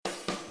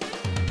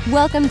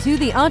Welcome to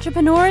the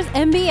Entrepreneur's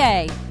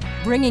MBA,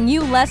 bringing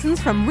you lessons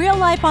from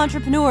real-life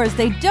entrepreneurs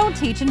they don't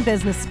teach in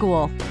business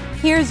school.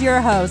 Here's your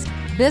host,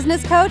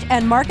 business coach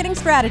and marketing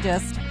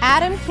strategist,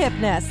 Adam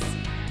Kipnis.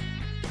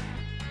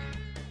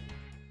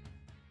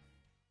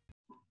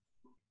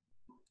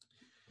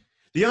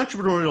 The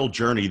entrepreneurial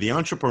journey, the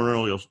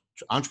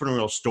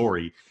entrepreneurial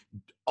story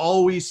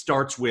always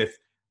starts with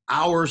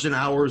hours and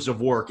hours of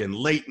work and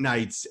late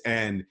nights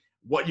and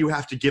what you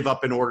have to give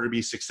up in order to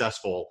be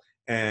successful.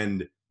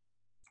 And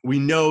we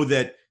know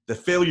that the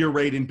failure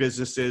rate in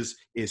businesses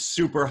is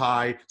super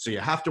high. So you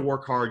have to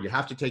work hard. You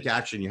have to take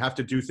action. You have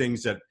to do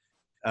things that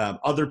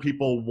other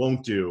people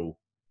won't do.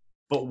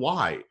 But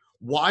why?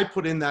 Why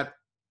put in that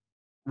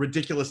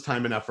ridiculous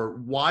time and effort?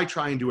 Why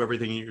try and do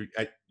everything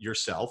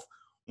yourself?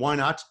 Why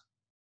not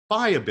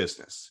buy a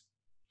business?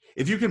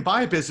 If you can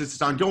buy a business,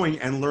 it's ongoing,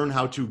 and learn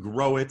how to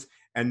grow it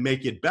and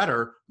make it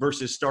better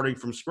versus starting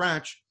from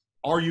scratch.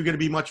 Are you going to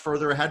be much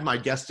further ahead? My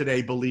guest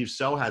today believes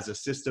so, has a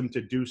system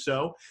to do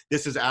so.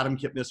 This is Adam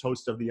Kipnis,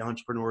 host of the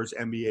Entrepreneur's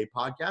MBA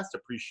podcast.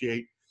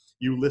 Appreciate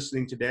you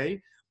listening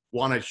today.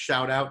 Want to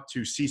shout out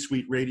to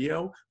C-Suite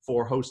Radio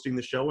for hosting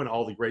the show and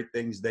all the great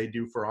things they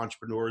do for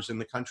entrepreneurs in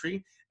the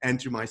country, and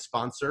to my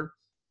sponsor,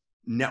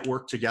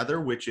 Network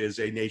Together, which is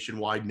a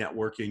nationwide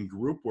networking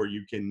group where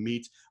you can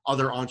meet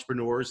other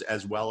entrepreneurs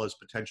as well as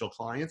potential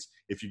clients.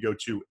 If you go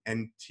to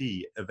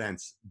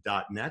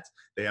ntevents.net,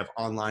 they have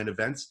online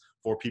events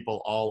for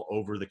people all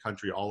over the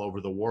country, all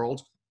over the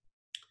world.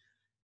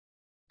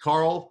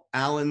 Carl,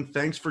 Alan,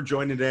 thanks for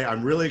joining today.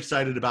 I'm really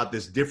excited about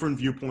this different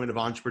viewpoint of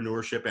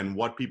entrepreneurship and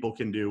what people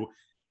can do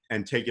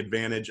and take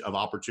advantage of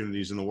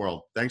opportunities in the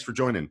world. Thanks for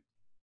joining.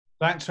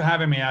 Thanks for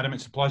having me, Adam.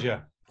 It's a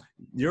pleasure.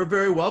 You're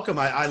very welcome.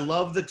 I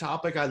love the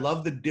topic. I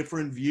love the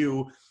different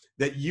view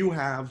that you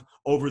have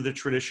over the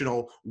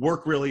traditional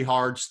work really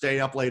hard, stay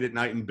up late at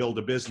night and build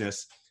a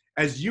business.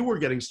 As you were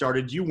getting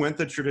started, you went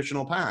the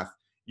traditional path.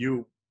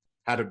 You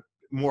had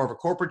more of a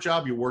corporate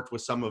job. You worked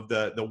with some of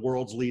the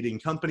world's leading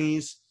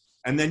companies,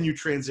 and then you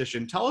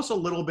transitioned. Tell us a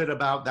little bit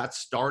about that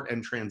start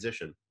and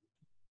transition.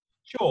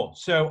 Sure.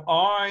 So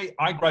I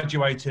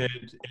graduated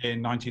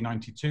in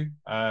 1992.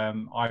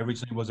 I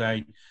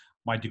originally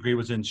my degree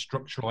was in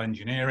structural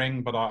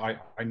engineering, but I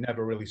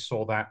never really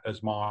saw that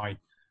as my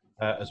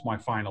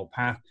final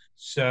path.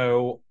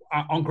 So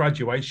on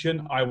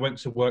graduation, I went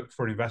to work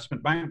for an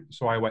investment bank.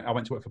 So I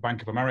went to work for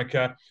Bank of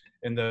America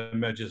in the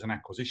mergers and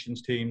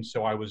acquisitions team.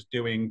 So I was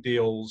doing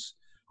deals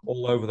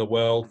all over the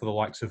world for the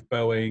likes of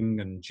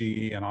Boeing and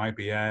GE and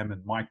IBM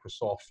and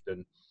Microsoft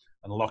and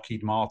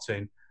Lockheed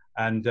Martin.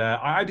 And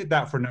I did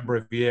that for a number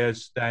of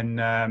years. Then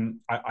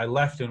I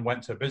left and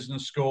went to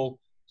business school.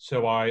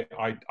 So I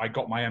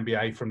got my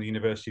MBA from the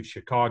University of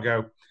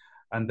Chicago,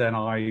 and then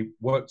I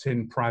worked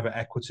in private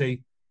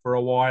equity for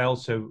a while.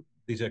 So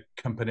these are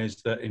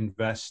companies that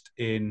invest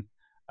in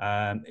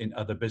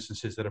other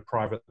businesses that are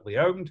privately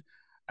owned.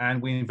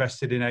 And we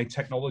invested in a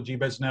technology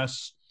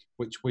business,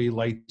 which we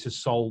later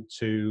sold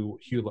to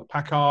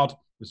Hewlett-Packard. It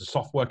was a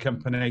software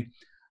company.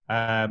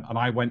 And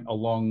I went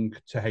along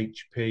to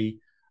HP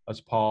as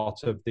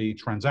part of the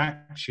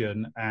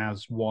transaction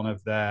as one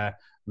of their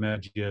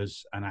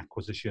mergers and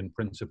acquisition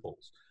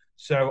principals.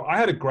 So I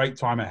had a great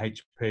time at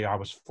HP. I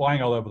was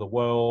flying all over the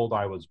world.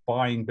 I was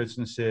buying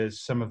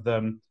businesses, some of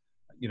them,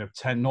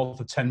 north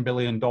of $10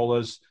 billion.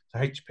 So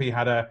HP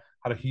had a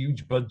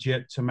huge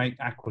budget to make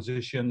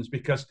acquisitions,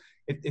 because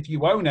if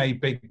you own a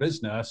big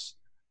business,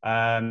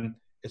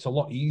 it's a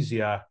lot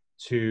easier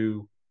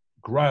to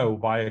grow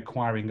by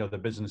acquiring other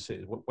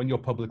businesses. When you're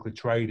publicly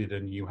traded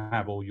and you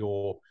have all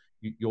your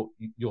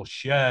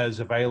shares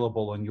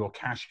available and your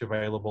cash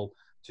available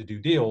to do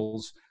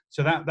deals.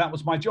 So that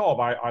was my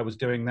job. I was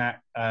doing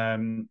that.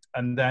 And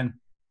then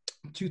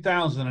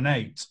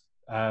 2008,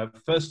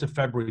 1st of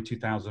February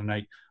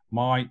 2008,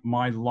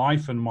 my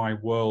life and my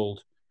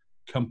world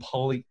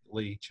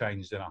completely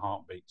changed in a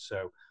heartbeat.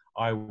 So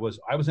I was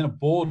in a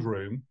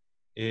boardroom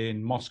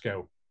in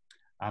Moscow,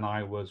 and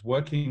I was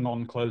working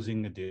on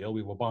closing a deal.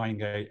 We were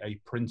buying a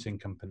printing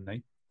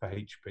company for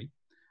HP.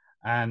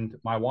 And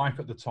my wife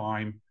at the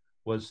time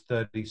was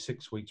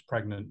 36 weeks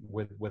pregnant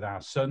with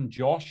our son,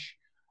 Josh,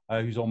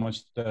 who's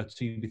almost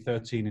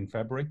 13 in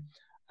February.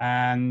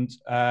 And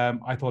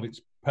I thought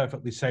it's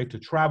perfectly safe to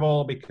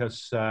travel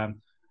because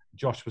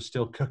Josh was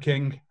still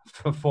cooking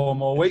for 4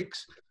 more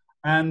weeks.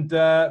 And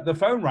the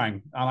phone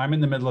rang, and I'm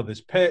in the middle of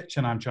this pitch,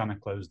 and I'm trying to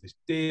close this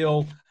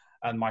deal.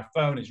 And my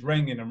phone is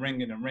ringing and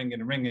ringing and ringing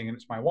and ringing, and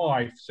it's my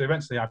wife. So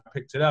eventually I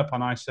picked it up,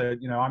 and I said,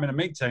 I'm in a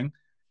meeting.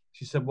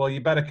 She said, well, you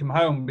better come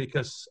home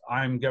because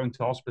I'm going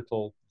to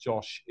hospital.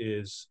 Josh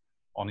is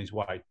on his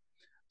way.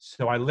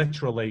 So I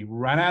literally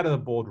ran out of the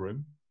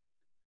boardroom.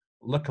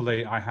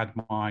 Luckily, I had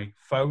my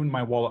phone,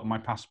 my wallet, and my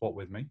passport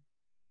with me.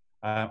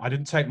 I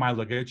didn't take my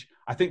luggage.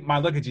 I think my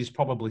luggage is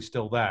probably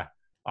still there.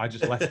 I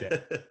just left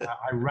it.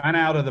 I ran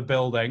out of the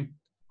building.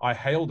 I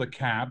hailed a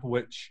cab,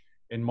 which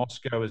in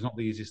Moscow is not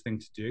the easiest thing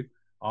to do.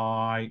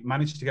 I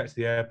managed to get to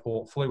the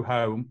airport, flew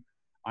home.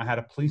 I had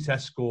a police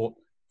escort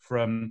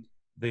from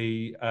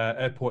the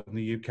airport in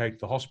the UK to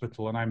the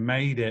hospital, and I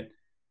made it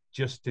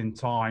just in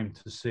time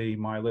to see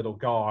my little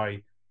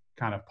guy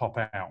kind of pop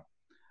out.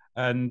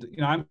 And,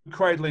 I'm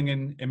cradling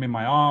him in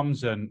my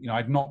arms, and,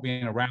 I'd not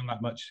been around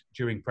that much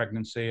during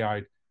pregnancy.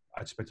 I'd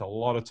spent a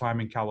lot of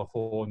time in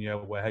California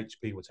where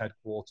HP was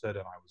headquartered, and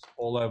I was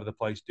all over the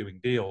place doing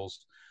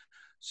deals.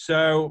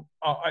 So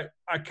I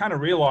kind of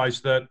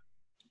realized that,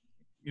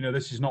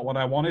 this is not what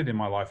I wanted in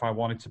my life. I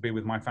wanted to be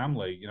with my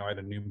family. I had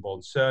a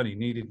newborn son. He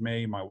needed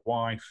me, my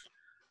wife.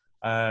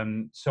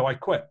 So I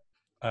quit.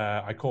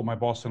 I called my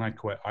boss and I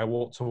quit. I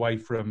walked away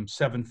from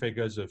 7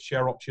 figures of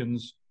share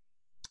options,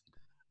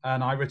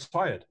 and I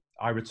retired.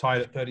 I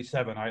retired at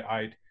 37.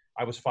 I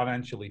was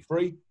financially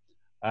free.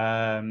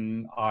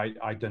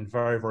 I'd done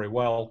very, very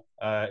well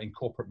in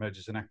corporate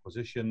mergers and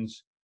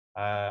acquisitions.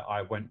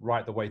 I went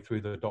right the way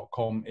through the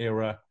 .com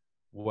era,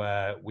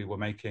 where we were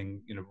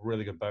making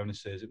really good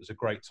bonuses. It was a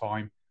great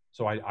time.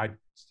 So I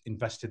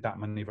invested that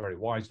money very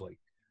wisely.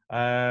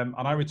 And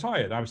I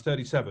retired. I was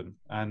 37,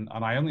 and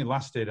I only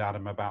lasted,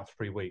 Adam, about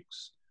 3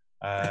 weeks,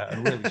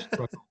 and really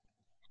struggled.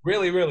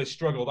 Really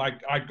struggled.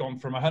 I'd gone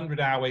from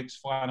 100-hour weeks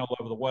flying all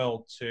over the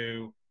world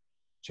to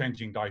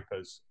changing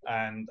diapers,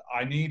 and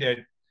I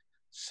needed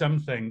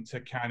something to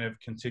kind of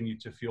continue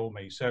to fuel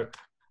me. So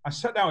I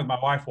sat down with my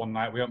wife one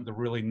night. We opened a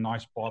really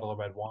nice bottle of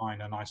red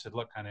wine, and I said,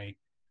 "Look, honey,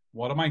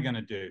 what am I going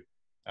to do?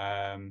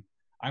 I'm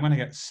going to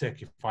get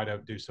sick if I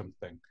don't do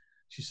something."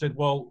 She said,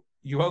 "Well,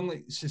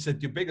 she said,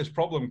 your biggest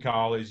problem,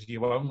 Carl, is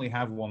you only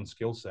have one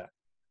skill set.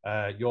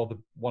 You're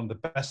one of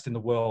the best in the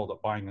world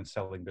at buying and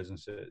selling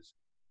businesses.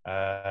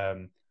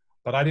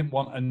 But I didn't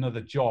want another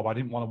job. I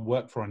didn't want to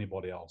work for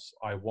anybody else.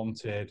 I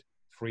wanted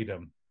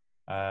freedom.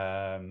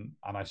 And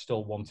I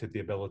still wanted the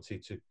ability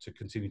to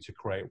continue to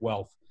create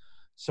wealth.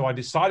 So I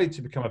decided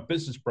to become a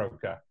business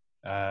broker.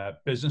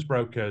 Business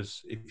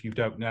brokers, if you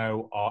don't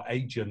know, are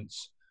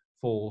agents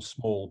for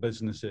small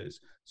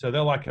businesses. So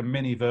they're like a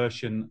mini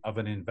version of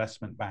an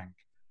investment bank.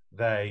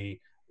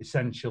 They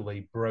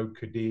essentially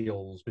broker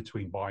deals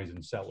between buyers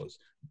and sellers,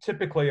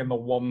 typically in the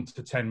 $1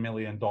 to $10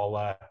 million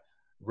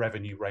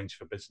revenue range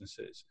for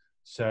businesses.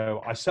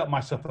 So I set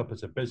myself up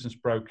as a business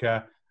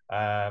broker.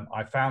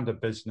 I found a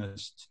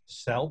business to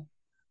sell,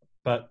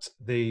 but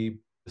the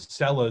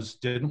sellers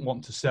didn't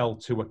want to sell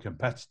to a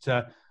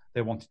competitor.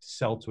 They wanted to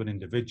sell to an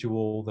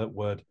individual that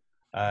would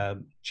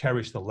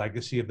cherish the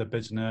legacy of the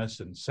business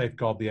and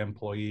safeguard the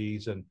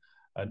employees and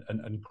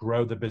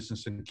grow the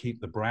business and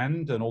keep the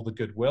brand and all the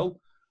goodwill.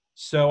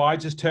 So I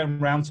just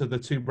turned around to the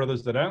 2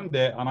 brothers that owned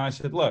it, and I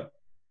said, "Look,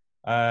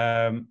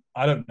 I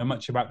don't know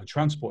much about the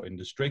transport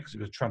industry," because it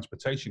was a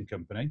transportation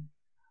company.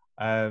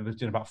 It was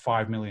doing about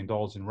 $5 million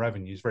in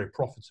revenues, very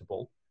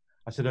profitable.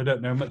 I said, "I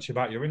don't know much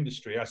about your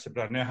industry." I said,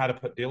 "But I know how to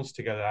put deals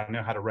together. I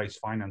know how to raise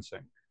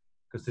financing,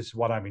 because this is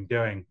what I've been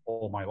doing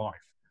all my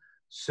life."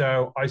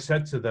 So I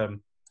said to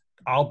them,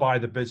 "I'll buy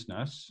the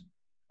business."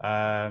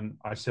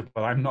 I said,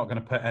 "But I'm not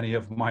going to put any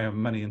of my own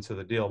money into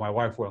the deal. My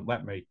wife won't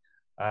let me.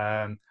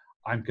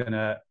 I'm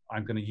gonna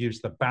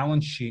use the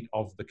balance sheet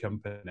of the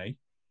company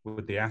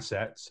with the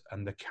assets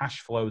and the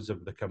cash flows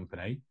of the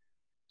company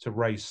to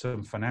raise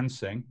some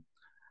financing.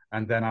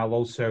 And then I'll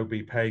also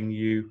be paying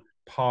you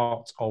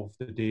part of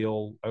the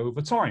deal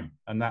over time.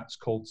 And that's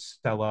called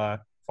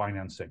seller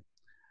financing."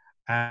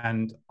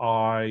 And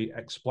I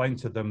explained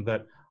to them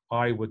that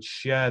I would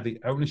share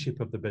the ownership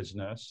of the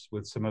business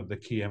with some of the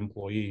key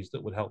employees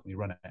that would help me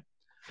run it.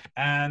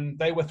 And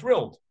they were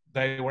thrilled.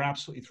 They were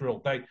absolutely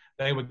thrilled.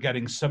 They were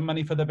getting some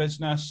money for the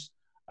business.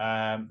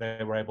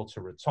 They were able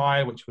to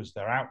retire, which was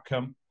their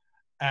outcome.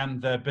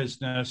 And their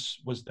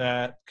business was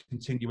there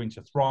continuing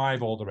to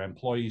thrive. All their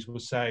employees were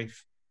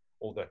safe.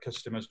 All their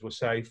customers were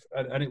safe.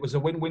 And it was a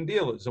win-win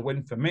deal. It was a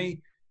win for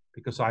me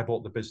because I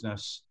bought the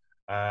business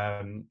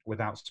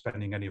without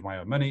spending any of my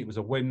own money. It was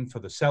a win for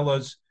the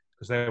sellers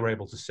because they were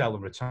able to sell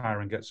and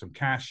retire and get some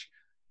cash.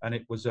 And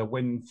it was a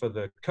win for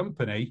the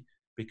company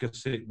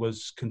because it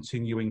was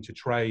continuing to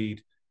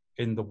trade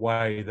in the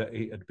way that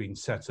it had been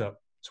set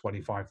up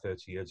 25,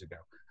 30 years ago.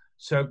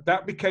 So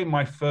that became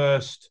my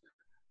first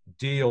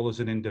deal as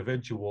an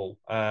individual.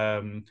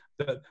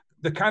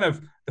 The kind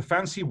of the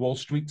fancy Wall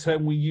Street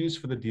term we use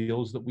for the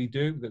deals that we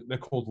do, they're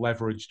called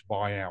leveraged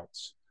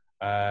buyouts.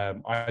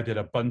 I did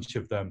a bunch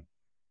of them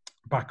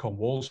back on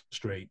Wall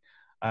Street.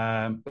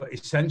 But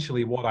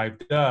essentially what I've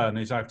done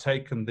is I've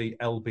taken the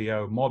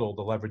LBO model,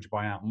 the leveraged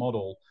buyout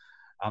model,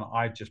 and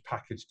I've just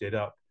packaged it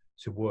up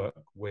to work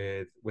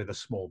with a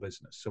small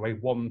business. So a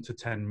 $1 to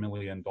 $10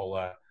 million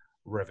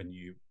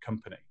revenue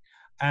company.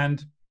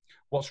 And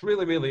what's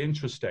really, really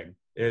interesting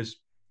is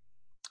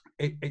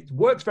it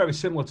works very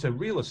similar to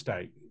real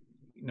estate.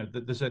 You know,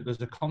 there's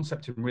a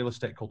concept in real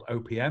estate called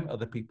OPM,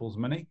 other people's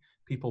money.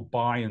 People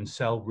buy and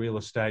sell real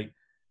estate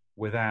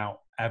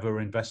without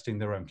ever investing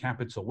their own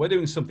capital. We're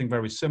doing something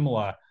very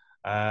similar,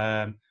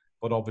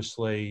 but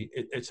obviously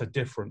it's a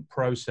different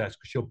process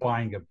because you're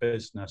buying a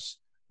business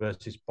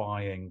versus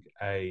buying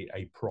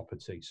a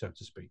property, so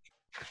to speak.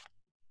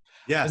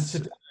 Yes.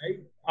 And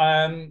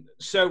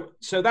today,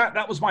 so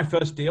that was my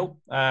first deal.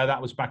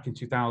 That was back in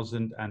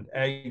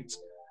 2008.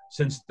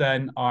 Since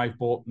then, I've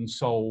bought and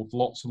sold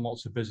lots and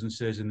lots of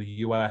businesses in the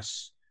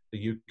US,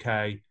 the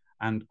UK,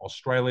 and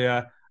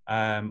Australia.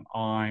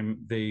 I'm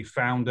the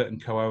founder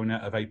and co-owner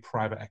of a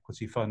private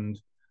equity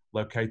fund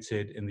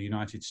located in the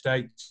United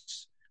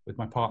States with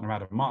my partner,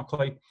 Adam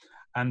Markley.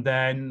 And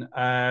then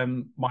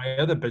my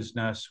other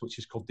business, which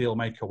is called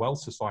Dealmaker Wealth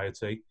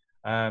Society,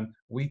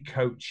 we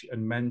coach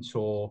and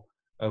mentor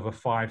over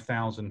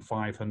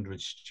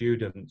 5,500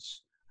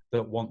 students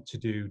that want to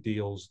do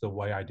deals the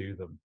way I do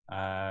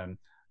them.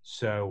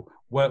 So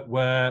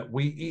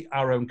we eat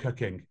our own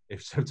cooking,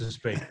 if so to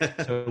speak.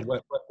 So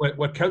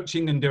we're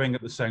coaching and doing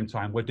at the same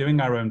time. We're doing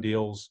our own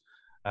deals.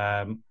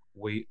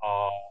 We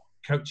are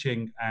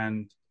coaching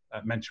and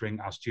mentoring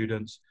our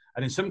students.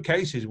 And in some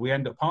cases, we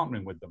end up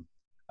partnering with them.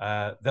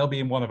 They'll be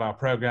in one of our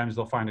programs.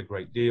 They'll find a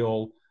great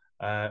deal,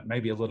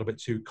 maybe a little bit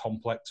too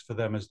complex for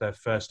them as their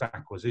first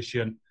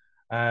acquisition.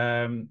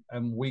 And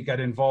we get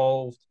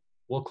involved.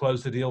 We'll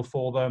close the deal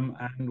for them,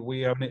 and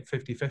we own it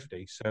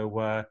 50-50.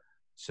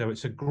 So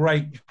it's a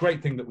great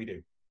thing that we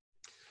do.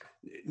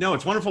 No,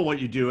 it's wonderful what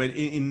you do,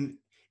 in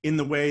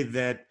the way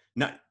that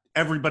not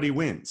everybody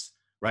wins,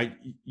 right?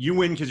 You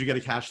win because you get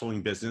a cash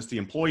flowing business. The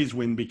employees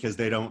win because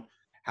they don't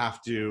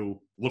have to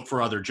look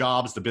for other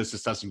jobs. The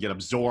business doesn't get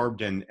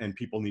absorbed, and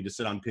people need to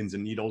sit on pins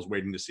and needles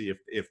waiting to see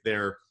if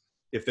their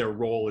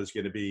role is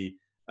going to be,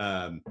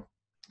 I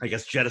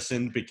guess,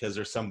 jettisoned because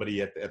there's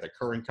somebody at the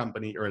current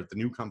company or at the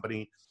new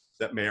company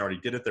that may already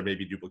did it. There may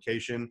be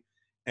duplication,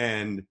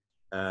 and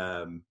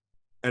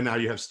now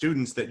you have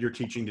students that you're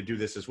teaching to do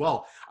this as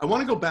well. I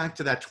want to go back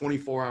to that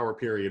 24-hour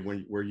period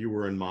where you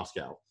were in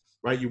Moscow,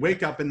 right? You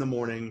wake up in the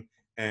morning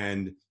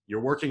and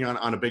you're working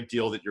on a big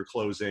deal that you're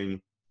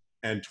closing,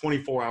 and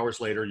 24 hours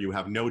later you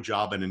have no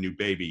job and a new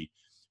baby.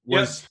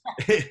 Was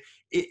it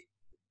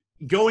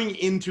going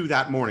into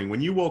that morning when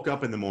you woke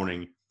up in the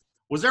morning,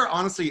 was there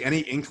honestly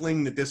any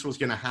inkling that this was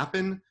going to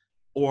happen?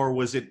 Or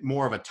was it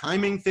more of a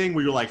timing thing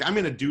where you're like, I'm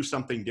going to do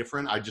something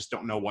different, I just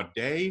don't know what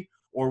day?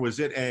 Or was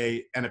it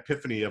an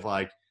epiphany of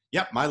like,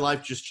 yep, my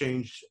life just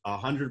changed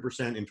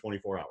 100% in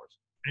 24 hours?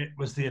 It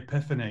was the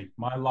epiphany.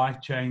 My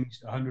life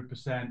changed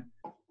 100%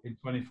 in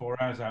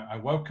 24 hours. I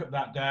woke up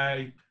that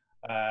day.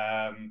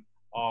 I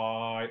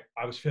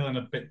was feeling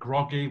a bit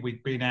groggy.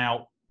 We'd been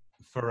out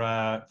for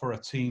a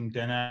team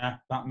dinner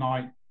that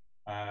night.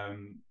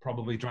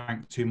 Probably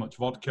drank too much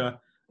vodka.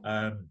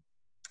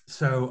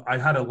 So I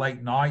had a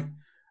late night.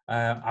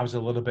 I was a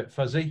little bit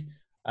fuzzy,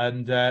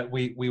 and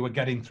we were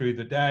getting through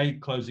the day,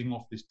 closing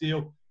off this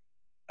deal,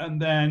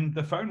 and then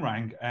the phone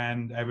rang,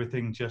 and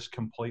everything just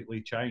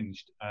completely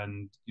changed.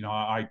 And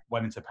I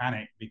went into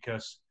panic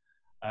because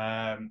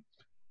I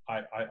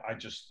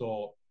just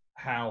thought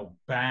how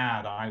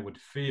bad I would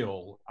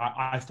feel.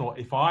 I thought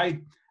if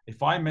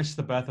I missed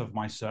the birth of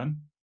my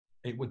son,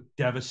 it would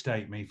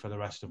devastate me for the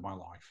rest of my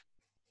life.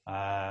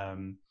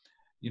 And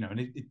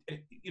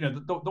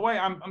the way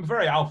I'm a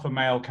very alpha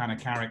male kind of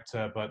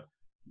character, but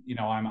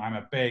I'm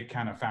a big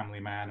kind of family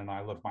man, and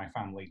I love my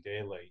family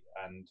dearly.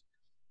 And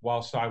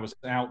whilst I was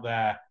out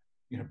there,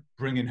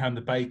 bringing home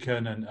the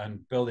bacon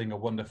and building a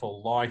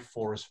wonderful life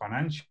for us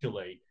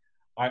financially,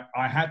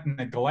 I had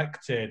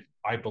neglected,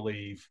 I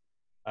believe,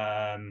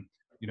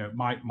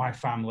 my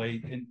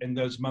family in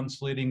those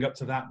months leading up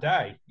to that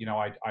day.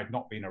 I'd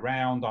not been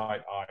around.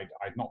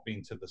 I'd not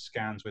been to the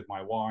scans with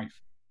my wife.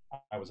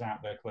 I was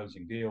out there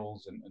closing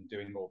deals and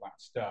doing all that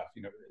stuff.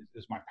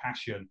 It's my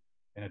passion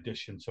in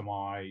addition to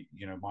my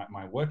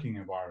working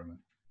environment.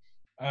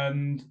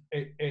 And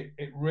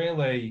it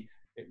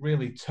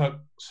really took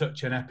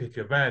such an epic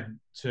event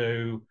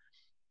to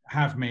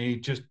have me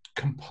just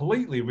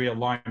completely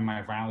realign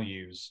my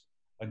values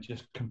and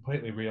just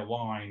completely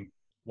realign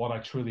what I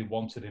truly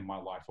wanted in my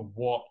life and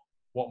what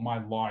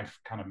my life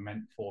kind of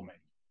meant for me.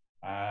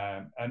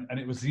 And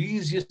it was the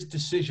easiest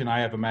decision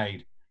I ever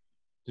made,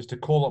 just to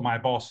call up my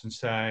boss and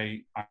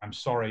say, I'm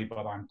sorry,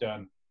 but I'm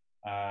done.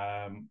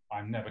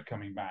 I'm never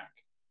coming back.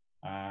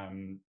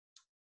 And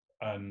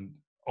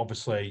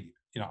obviously,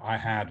 I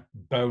had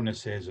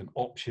bonuses and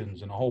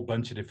options and a whole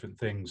bunch of different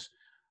things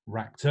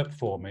racked up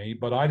for me,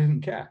 but I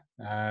didn't care.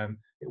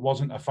 It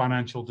wasn't a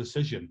financial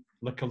decision.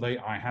 Luckily,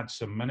 I had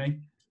some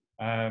money.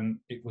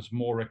 It was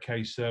more a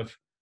case of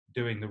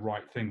doing the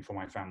right thing for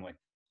my family.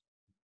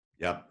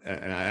 Yep,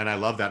 and I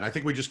love that. And I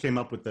think we just came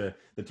up with the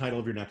title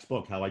of your next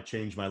book, How I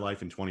Changed My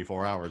Life in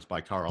 24 Hours by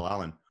Carl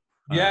Allen.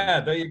 Yeah,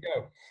 there you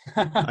go.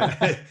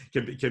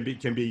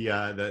 can be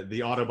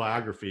the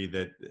autobiography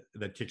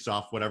that kicks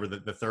off whatever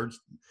the third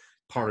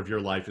part of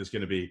your life is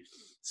going to be.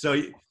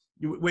 So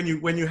when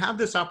you have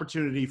this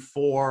opportunity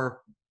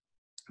for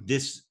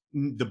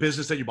the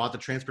business that you bought, the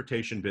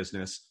transportation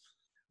business,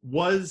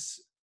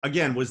 was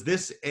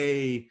this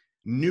a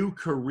new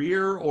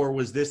career or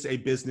was this a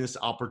business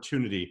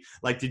opportunity?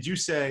 Like, did you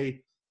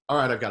say, all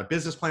right, I've got a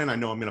business plan. I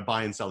know I'm going to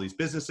buy and sell these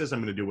businesses. I'm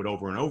going to do it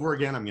over and over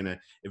again. I'm going to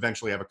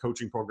eventually have a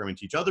coaching program and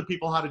teach other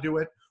people how to do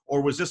it.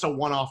 Or was this a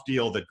one-off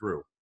deal that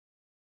grew?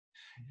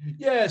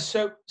 Yeah.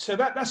 So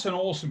that's an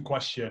awesome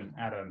question,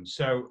 Adam.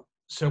 So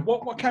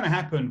what kind of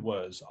happened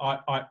was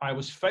I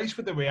was faced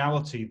with the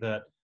reality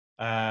that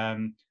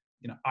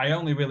I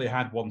only really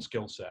had one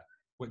skill set,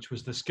 which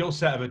was the skill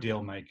set of a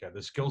deal maker,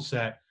 the skill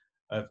set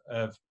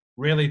of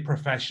really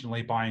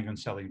professionally buying and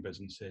selling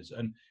businesses.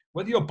 And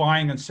whether you're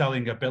buying and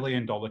selling $1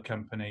 billion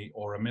company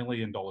or $1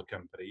 million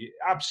company, it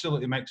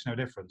absolutely makes no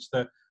difference.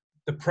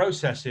 The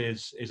process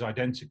is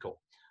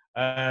identical.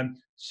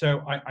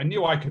 So I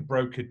knew I could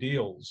broker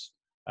deals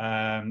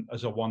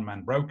as a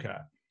one-man broker.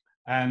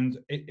 And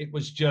it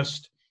was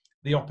just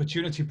the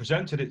opportunity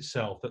presented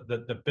itself that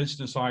the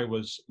business I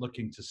was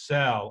looking to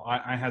sell,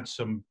 I had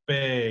some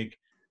big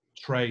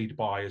trade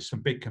buyers,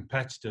 some big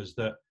competitors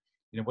that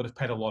would have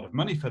paid a lot of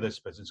money for this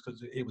business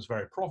because it was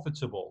very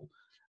profitable.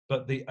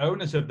 But the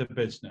owners of the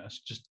business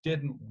just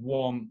didn't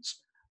want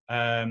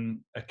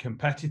a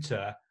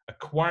competitor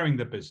acquiring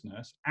the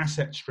business,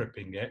 asset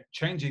stripping it,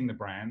 changing the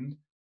brand,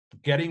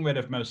 getting rid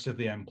of most of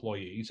the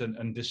employees,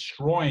 and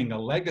destroying a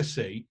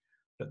legacy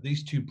that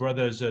these two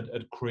brothers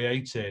had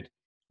created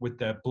with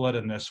their blood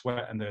and their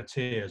sweat and their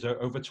tears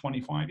over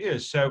 25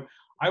 years. So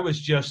I was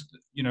just,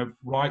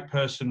 right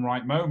person,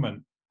 right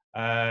moment.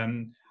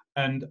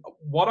 And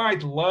what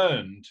I'd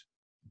learned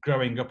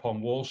growing up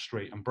on Wall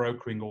Street and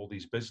brokering all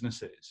these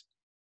businesses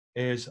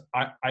is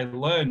I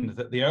learned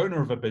that the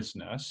owner of a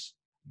business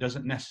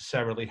doesn't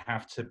necessarily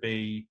have to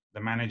be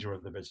the manager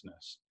of the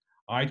business.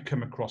 I'd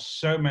come across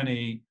so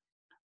many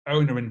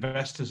owner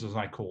investors, as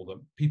I call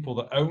them, people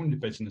that owned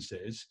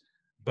businesses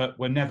but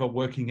were never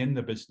working in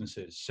the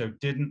businesses, so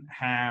didn't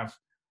have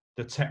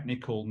the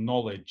technical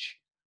knowledge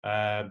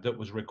that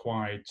was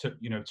required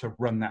to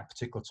run that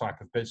particular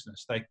type of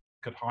business. They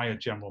could hire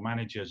general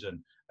managers and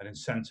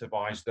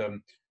incentivize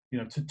them,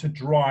 to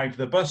drive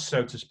the bus,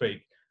 so to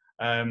speak.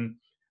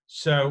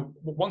 So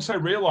once I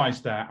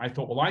realized that, I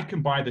thought, well, I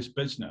can buy this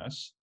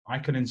business. I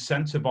can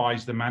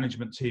incentivize the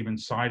management team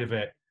inside of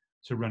it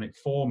to run it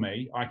for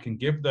me. I can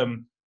give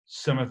them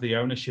some of the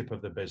ownership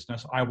of the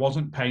business. I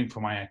wasn't paying for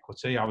my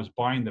equity. I was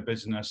buying the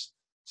business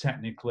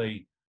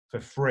technically for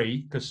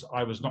free because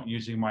I was not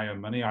using my own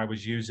money. I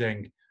was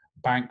using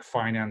bank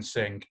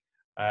financing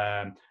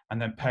and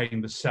then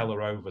paying the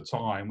seller over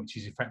time, which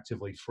is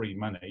effectively free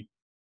money.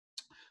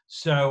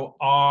 So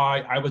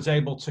I was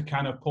able to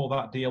kind of pull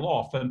that deal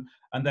off. And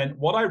then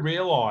what I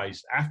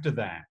realized after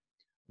that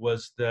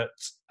was that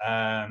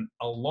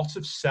a lot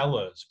of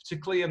sellers,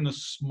 particularly in the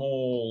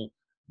small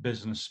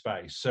business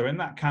space, so in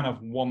that kind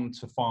of $1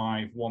 to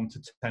 $5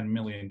 to $10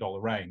 million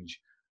range,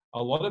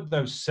 a lot of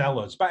those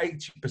sellers, about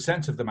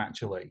 80% of them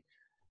actually,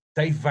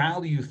 they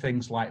value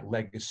things like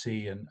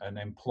legacy and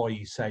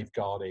employee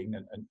safeguarding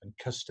and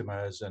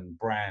customers and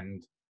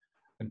brand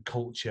and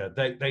culture.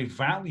 They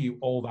value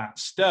all that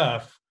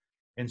stuff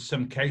in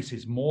some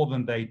cases more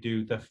than they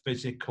do the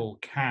physical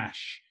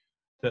cash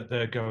that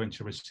they're going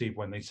to receive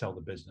when they sell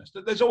the business.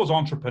 There's always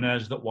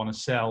entrepreneurs that want to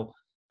sell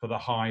for the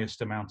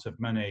highest amount of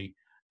money,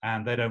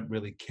 and they don't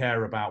really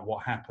care about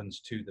what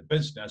happens to the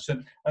business.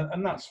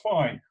 And that's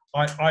fine.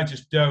 I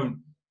just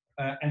don't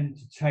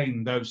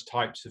entertain those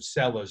types of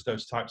sellers,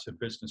 those types of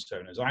business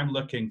owners. I'm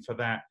looking for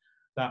that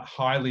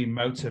highly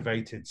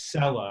motivated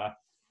seller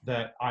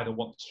that either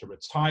wants to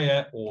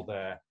retire or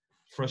they're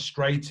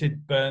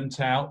frustrated, burnt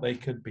out. They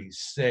could be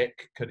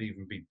sick, could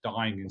even be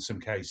dying in some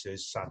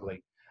cases,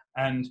 sadly.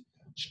 And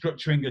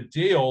structuring a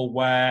deal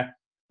where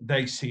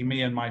they see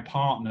me and my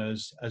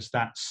partners as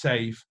that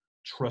safe,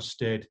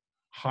 trusted,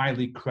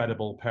 highly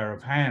credible pair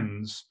of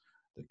hands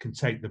that can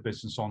take the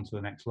business on to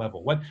the next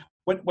level.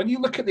 When you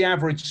look at the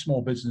average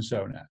small business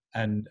owner,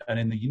 and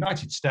in the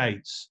United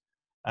States,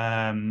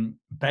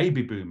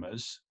 baby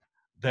boomers,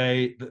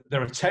 there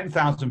are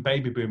 10,000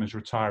 baby boomers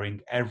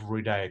retiring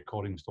every day,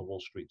 according to the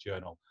Wall Street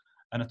Journal,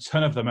 and a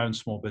ton of them own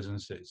small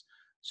businesses.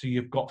 So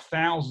you've got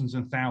thousands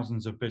and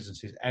thousands of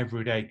businesses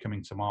every day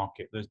coming to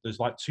market. There's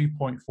like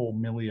 2.4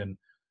 million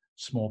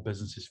small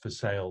businesses for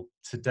sale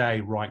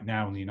today, right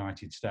now in the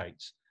United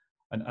States.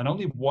 And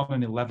only 1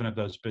 in 11 of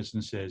those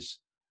businesses,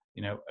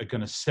 are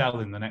going to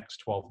sell in the next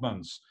 12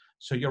 months.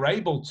 So you're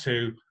able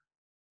to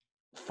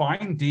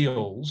find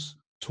deals,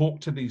 talk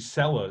to these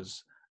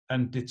sellers,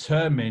 and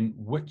determine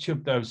which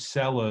of those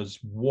sellers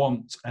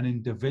want an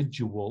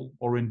individual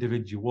or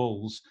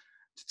individuals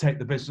to take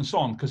the business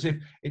on. Because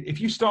if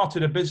you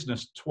started a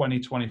business 20,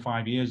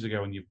 25 years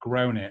ago and you've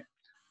grown it,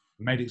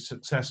 made it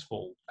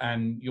successful,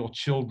 and your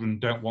children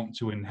don't want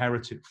to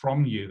inherit it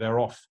from you, they're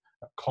off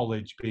at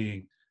college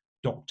being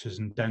doctors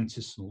and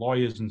dentists and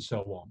lawyers and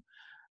so on.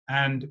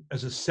 And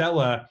as a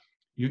seller,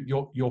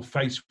 you're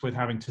faced with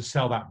having to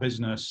sell that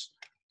business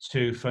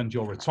to fund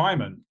your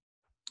retirement.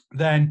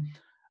 Then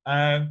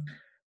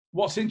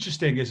what's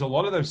interesting is a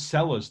lot of those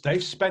sellers,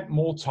 they've spent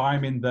more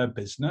time in their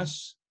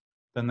business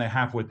than they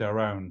have with their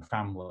own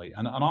family.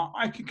 And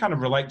I can kind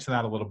of relate to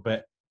that a little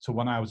bit to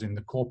when I was in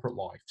the corporate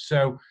life.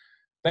 So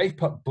they've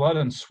put blood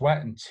and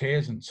sweat and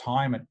tears and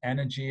time and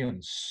energy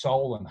and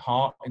soul and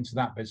heart into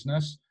that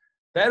business.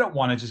 They don't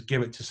want to just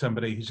give it to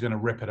somebody who's going to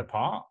rip it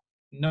apart,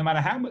 no matter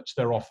how much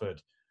they're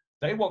offered.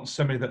 They want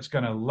somebody that's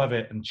going to love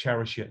it and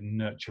cherish it and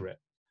nurture it.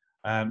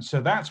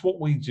 So that's what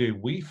we do.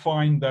 We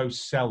find those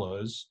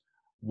sellers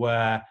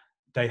where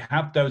they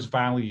have those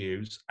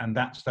values, and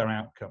that's their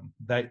outcome.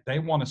 They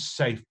want a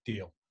safe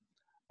deal,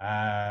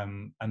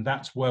 and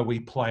that's where we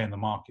play in the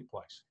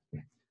marketplace.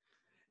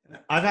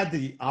 I've had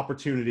the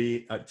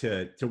opportunity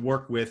to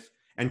work with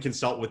and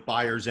consult with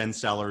buyers and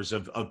sellers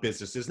of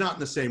businesses, not in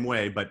the same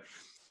way, but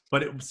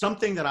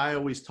something that I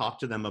always talk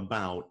to them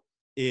about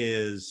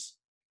is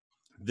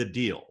the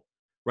deal,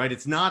 right?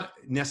 It's not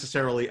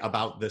necessarily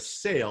about the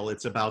sale,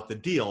 it's about the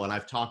deal. And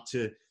I've talked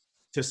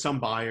to some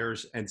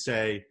buyers and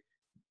say,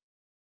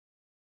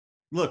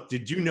 look,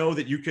 did you know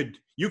that you could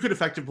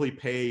effectively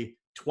pay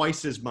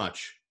twice as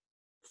much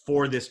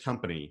for this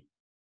company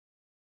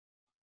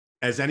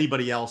as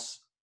anybody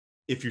else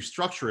if you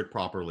structure it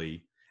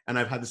properly? And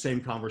I've had the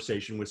same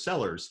conversation with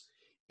sellers.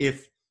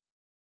 If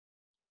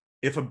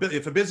a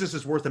business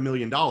is worth $1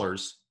 million,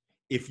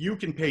 if you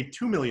can pay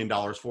 $2 million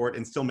for it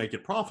and still make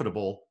it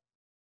profitable,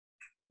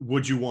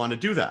 would you want to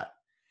do that?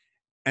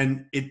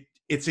 And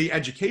it's the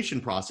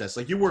education process.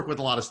 Like, you work with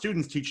a lot of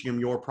students, teaching them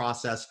your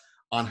process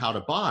on how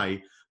to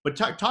buy, but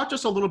talk to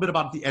us a little bit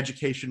about the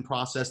education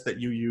process that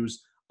you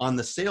use on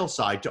the sales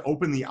side to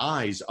open the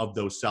eyes of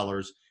those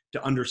sellers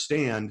to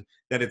understand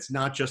that it's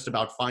not just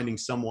about finding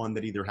someone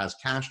that either has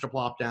cash to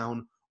plop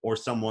down or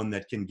someone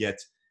that can get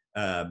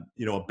a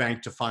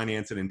bank to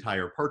finance an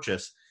entire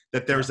purchase,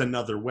 that there's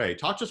another way.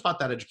 Talk to us about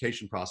that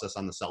education process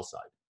on the sell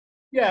side.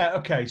 Yeah,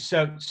 okay.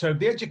 So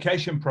the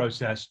education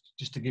process,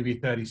 just to give you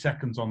 30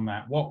 seconds on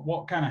that,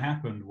 what kind of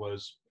happened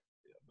was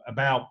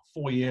about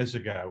 4 years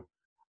ago,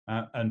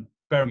 and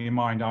bearing in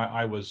mind,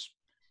 I was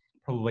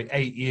probably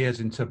 8 years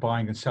into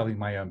buying and selling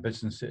my own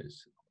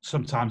businesses,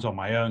 sometimes on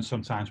my own,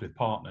 sometimes with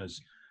partners.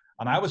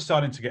 And I was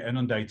starting to get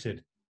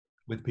inundated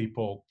with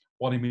people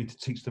wanting me to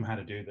teach them how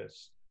to do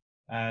this.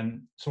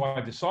 And so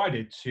I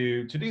decided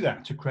to do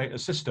that, to create a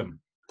system.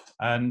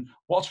 And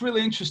what's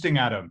really interesting,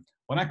 Adam,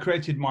 when I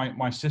created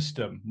my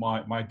system,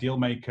 my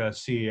Dealmaker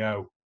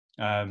CEO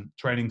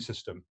training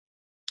system,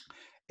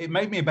 it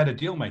made me a better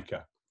deal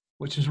maker,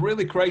 which is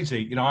really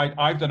crazy. You know,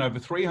 I've done over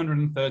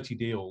 330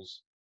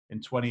 deals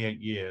in 28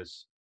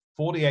 years,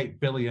 $48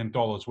 billion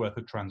worth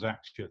of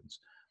transactions.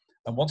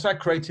 And once I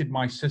created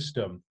my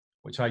system,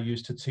 which I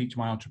use to teach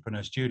my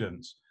entrepreneur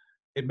students,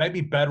 it made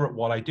me better at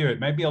what I do. It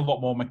made me a lot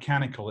more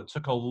mechanical. It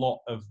took a lot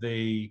of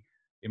the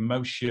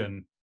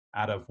emotion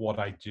out of what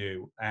I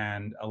do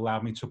and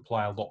allowed me to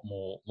apply a lot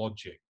more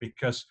logic.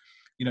 Because,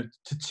 you know,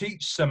 to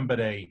teach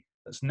somebody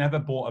that's never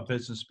bought a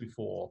business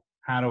before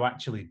how to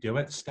actually do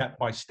it step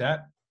by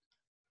step,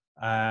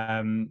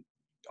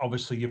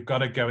 obviously you've got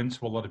to go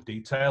into a lot of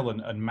detail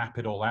and map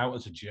it all out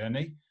as a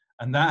journey.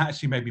 And that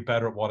actually made me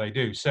better at what I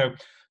do. So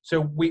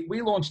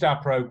we launched our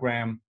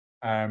program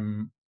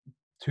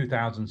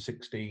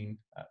 2016.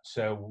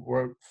 So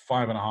we're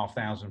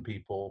 5,500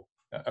 people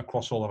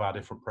across all of our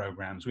different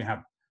programs. We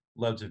have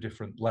loads of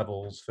different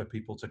levels for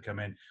people to come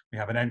in. We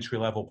have an entry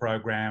level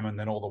program, and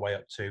then all the way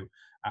up to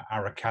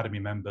our academy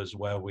members,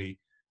 where we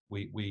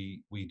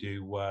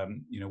do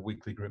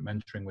weekly group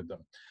mentoring with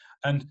them.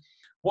 And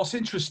what's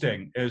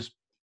interesting is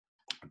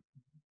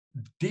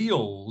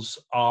deals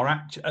are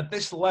at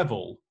this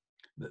level.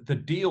 The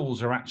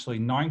deals are actually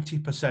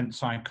 90%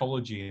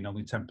 psychology and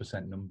only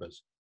 10%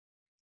 numbers.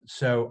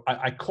 So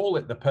I call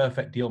it the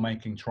perfect deal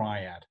making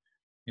triad.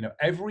 You know,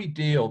 every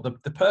deal,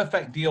 the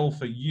perfect deal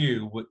for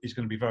you is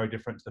going to be very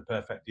different to the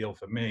perfect deal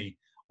for me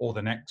or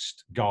the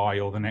next guy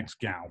or the next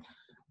gal.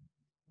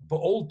 But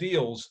all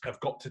deals have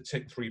got to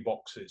tick 3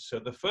 boxes. So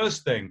the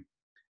first thing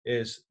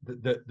is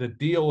the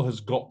deal has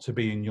got to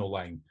be in your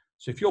lane.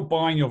 So if you're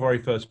buying your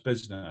very first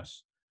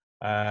business,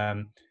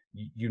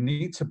 you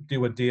need to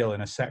do a deal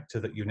in a sector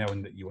that you know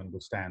and that you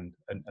understand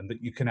and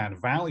that you can add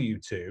value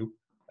to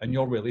and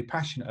you're really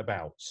passionate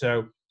about.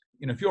 So,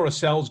 you know, if you're a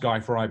sales guy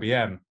for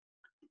IBM,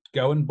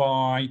 go and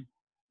buy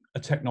a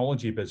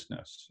technology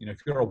business. You know, if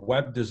you're a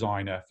web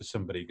designer for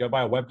somebody, go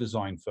buy a web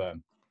design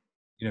firm.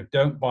 You know,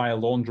 don't buy a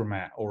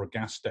laundromat or a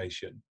gas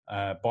station.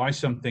 Buy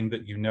something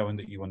that you know and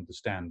that you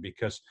understand,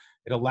 because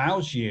it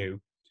allows you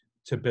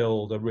to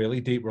build a really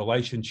deep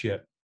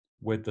relationship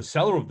with the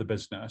seller of the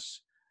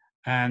business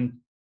and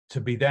to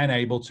be then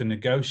able to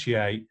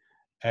negotiate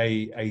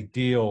a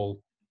deal,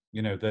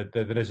 you know,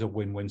 that is a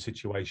win-win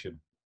situation.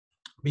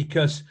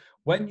 Because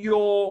when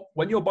you're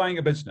buying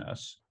a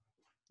business,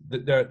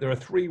 there are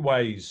 3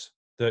 ways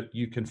that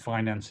you can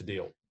finance a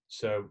deal.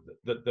 So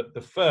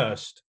the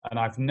first, and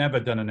I've never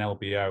done an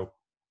LBO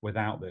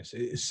without this,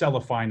 is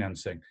seller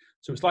financing.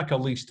 So it's like a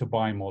lease to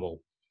buy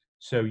model.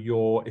 So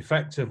you're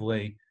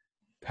effectively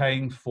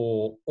paying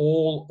for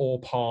all or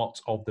part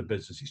of the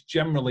business. It's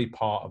generally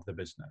part of the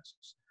business.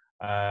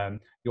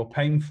 You're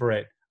paying for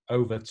it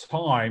over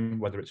time,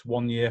 whether it's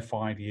 1 year,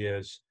 5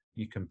 years,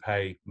 you can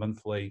pay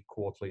monthly,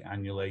 quarterly,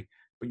 annually,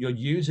 but you're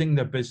using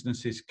the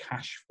business's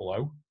cash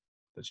flow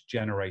that's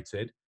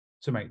generated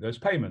to make those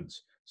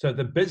payments. So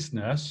the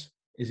business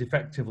is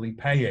effectively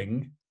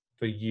paying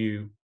for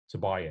you to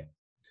buy it.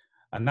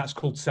 And that's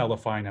called seller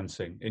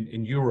financing.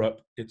 In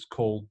Europe, it's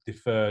called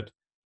deferred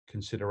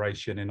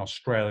consideration. In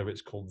Australia,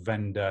 it's called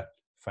vendor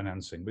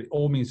financing. But it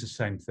all means the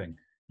same thing.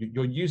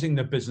 You're using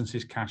the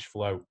business's cash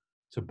flow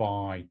to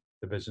buy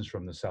the business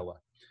from the seller.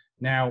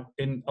 Now,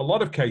 in a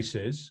lot of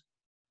cases,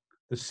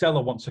 the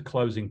seller wants a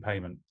closing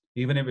payment,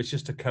 even if it's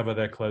just to cover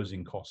their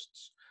closing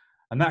costs.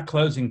 And that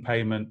closing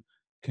payment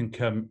can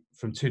come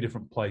from two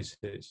different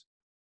places.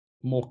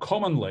 More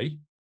commonly,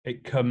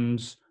 it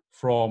comes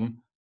from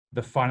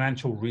the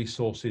financial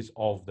resources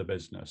of the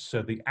business.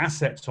 So the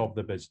assets of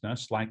the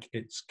business, like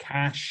its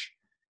cash,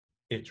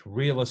 its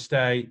real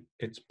estate,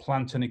 its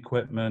plant and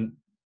equipment,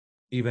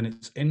 even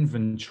its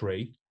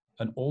inventory,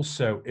 and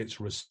also its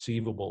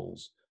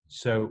receivables.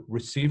 So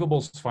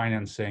receivables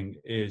financing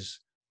is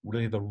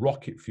really the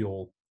rocket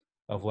fuel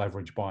of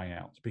leverage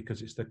buyouts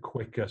because it's the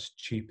quickest,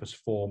 cheapest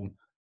form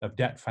of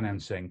debt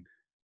financing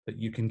that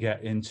you can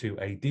get into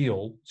a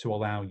deal to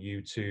allow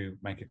you to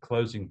make a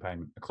closing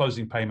payment. A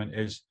closing payment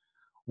is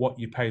what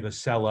you pay the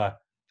seller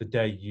the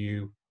day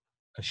you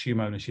assume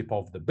ownership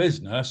of the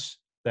business.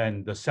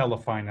 Then the seller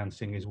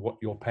financing is what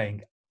you're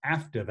paying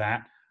after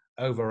that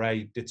over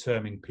a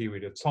determined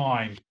period of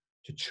time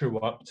to true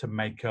up to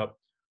make up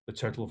the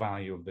total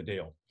value of the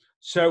deal.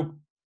 So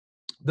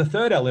the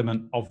third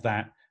element of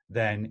that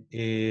then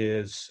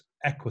is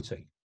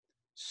equity.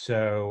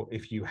 So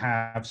if you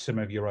have some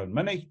of your own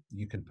money,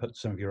 you can put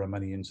some of your own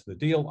money into the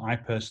deal. I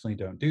personally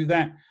don't do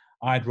that.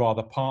 I'd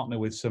rather partner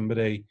with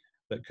somebody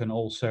that can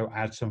also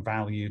add some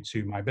value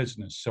to my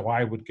business. So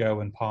I would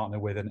go and partner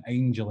with an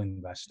angel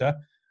investor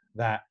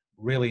that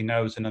really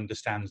knows and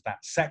understands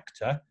that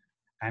sector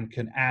and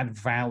can add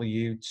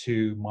value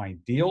to my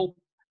deal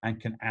and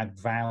can add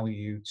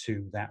value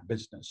to that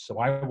business. So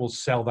I will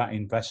sell that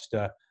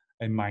investor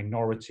a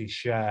minority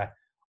share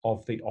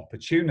of the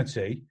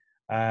opportunity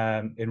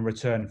in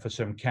return for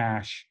some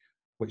cash,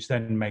 which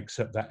then makes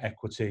up that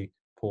equity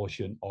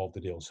portion of the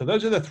deal. So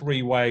those are the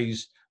three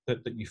ways that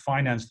you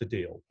finance the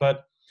deal.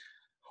 But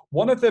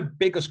one of the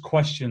biggest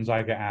questions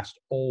I get asked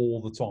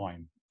all the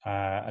time,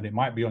 and it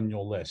might be on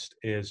your list,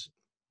 is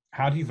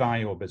how do you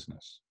value a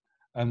business?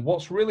 And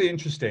what's really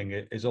interesting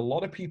is a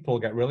lot of people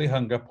get really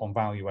hung up on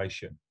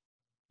valuation.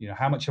 You know,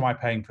 how much am I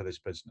paying for this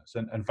business?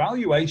 And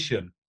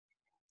valuation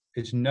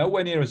is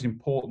nowhere near as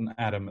important,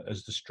 Adam,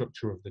 as the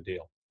structure of the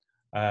deal.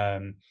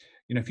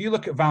 You know, if you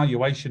look at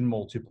valuation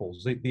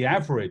multiples, the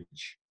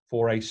average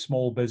for a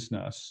small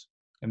business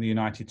in the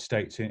United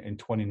States in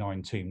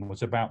 2019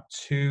 was about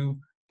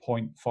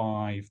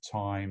 2.5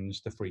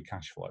 times the free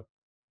cash flow.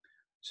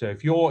 So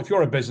if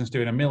you're a business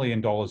doing $1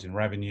 million in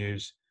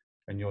revenues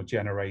and you're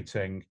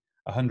generating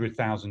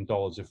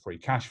 $100,000 of free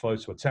cash flow,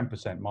 so a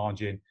 10%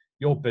 margin,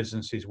 your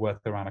business is worth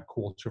around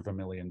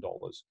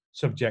 $250,000,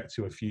 subject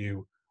to a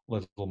few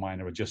little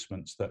minor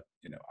adjustments that,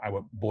 you know, I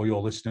won't bore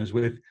your listeners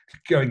with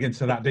going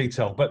into that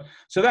detail. But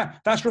so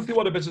that's roughly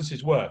what a business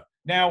is worth.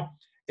 Now,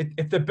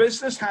 if the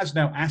business has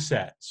no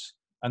assets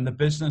and the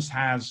business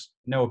has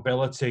no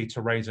ability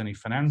to raise any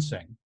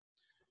financing,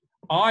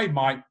 I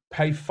might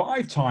pay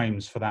 5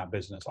 times for that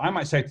business. I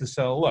might say to the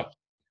seller, look,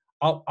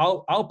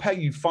 I'll pay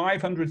you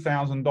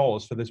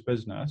 $500,000 for this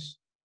business,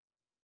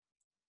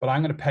 but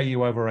I'm going to pay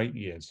you over 8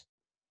 years,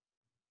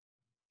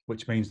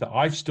 which means that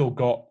I've still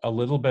got a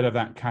little bit of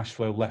that cash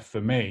flow left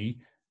for me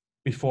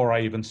before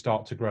I even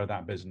start to grow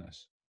that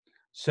business.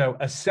 So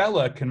a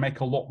seller can make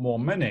a lot more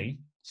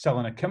money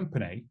selling a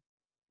company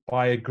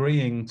by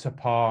agreeing to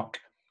park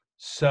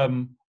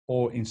some,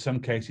 or in some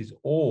cases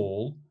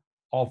all,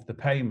 of the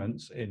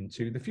payments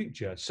into the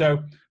future. So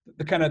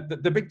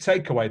the big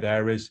takeaway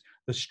there is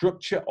the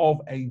structure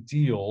of a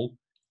deal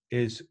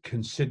is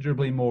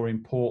considerably more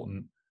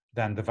important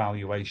than the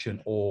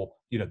valuation or,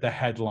 you know, the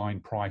headline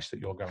price that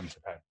you're going to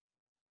pay.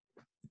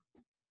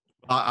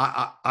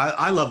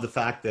 I love the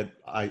fact that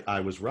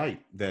I was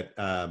right, that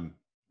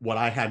what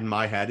I had in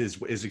my head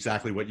is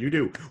exactly what you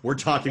do. We're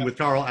talking with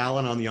Carl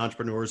Allen on the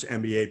Entrepreneurs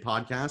MBA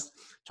podcast,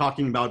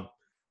 talking about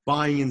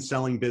buying and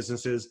selling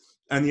businesses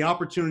and the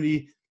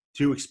opportunity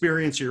to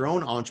experience your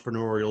own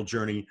entrepreneurial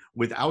journey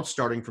without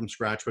starting from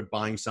scratch, but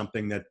buying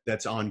something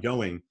that's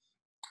ongoing.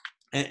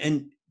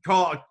 And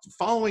Carl,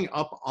 following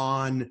up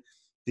on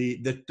the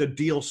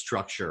deal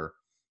structure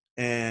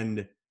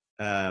and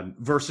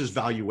versus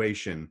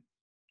valuation,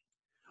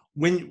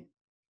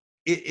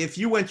 if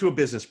you went to a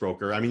business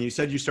broker, I mean, you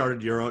said you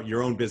started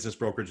your own business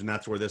brokerage, and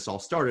that's where this all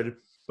started.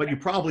 But you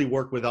probably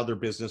work with other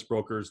business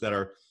brokers that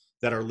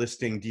are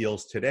listing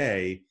deals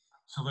today.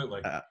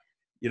 Absolutely.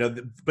 You know,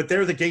 but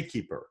they're the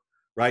gatekeeper,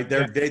 right?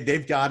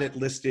 They've got it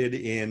listed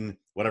in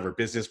whatever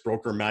business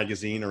broker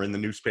magazine or in the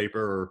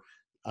newspaper or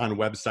on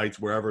websites,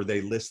 wherever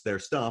they list their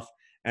stuff.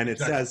 And it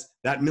says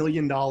that $1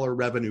 million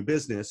revenue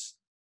business,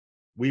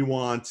 we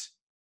want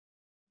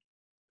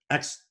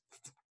X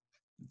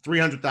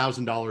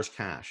 $300,000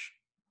 cash.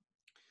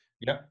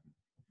 Yeah.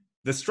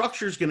 The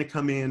structure is going to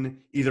come in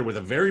either with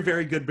a very,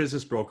 very good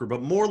business broker,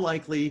 but more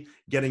likely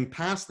getting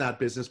past that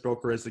business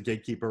broker as the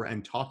gatekeeper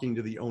and talking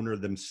to the owner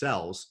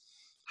themselves.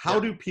 How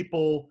do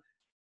people,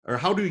 or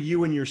how do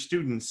you and your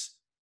students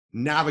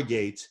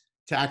navigate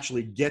to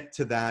actually get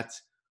to that,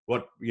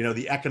 what, you know,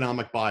 the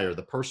economic buyer,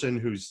 the person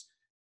whose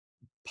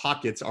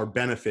pockets are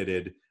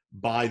benefited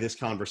by this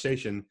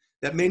conversation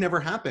that may never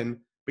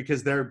happen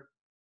because they're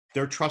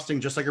they're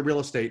trusting, just like a real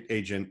estate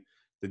agent.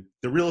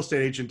 The real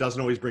estate agent doesn't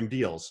always bring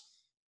deals,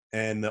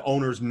 and the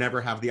owners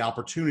never have the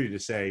opportunity to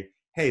say,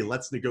 hey,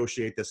 let's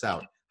negotiate this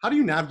out. How do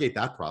you navigate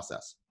that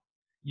process?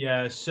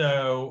 Yeah,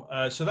 so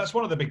that's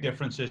one of the big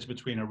differences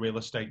between a real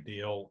estate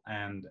deal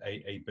and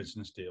a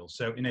business deal.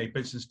 So in a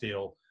business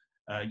deal,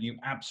 you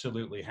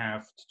absolutely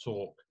have to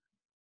talk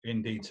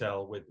in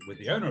detail with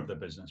the owner of the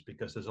business,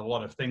 because there's a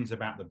lot of things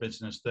about the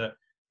business that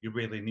you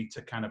really need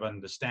to kind of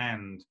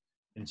understand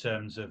in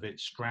terms of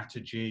its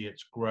strategy,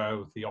 its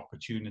growth, the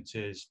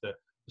opportunities, the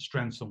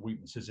strengths and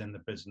weaknesses in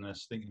the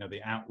business,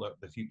 the outlook,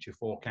 the future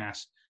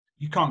forecast.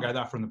 You can't get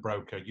that from the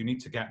broker. You need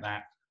to get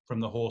that from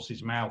the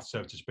horse's mouth,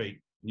 so to speak.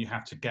 You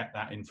have to get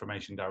that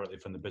information directly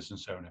from the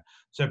business owner.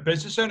 So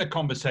business owner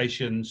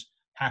conversations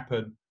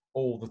happen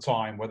all the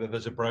time, whether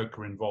there's a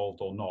broker involved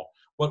or not.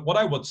 What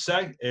I would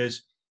say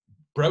is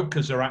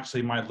brokers are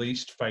actually my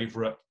least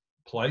favorite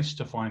place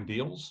to find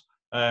deals.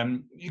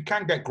 You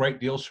can get great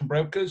deals from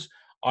brokers.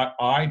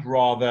 I'd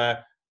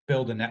rather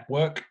build a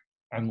network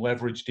and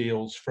leverage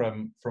deals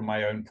from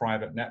my own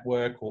private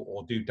network,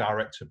 or do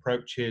direct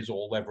approaches,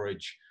 or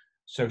leverage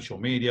social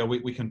media.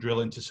 We can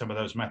drill into some of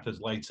those methods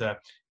later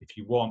if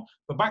you want.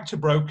 But back to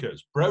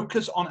brokers.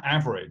 Brokers on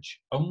average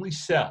only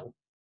sell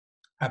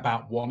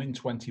about 1 in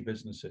 20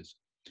 businesses.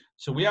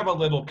 So we have a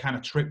little kind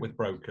of trick with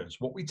brokers.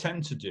 What we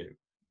tend to do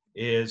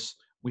is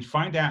we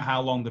find out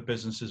how long the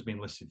business has been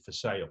listed for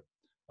sale,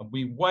 and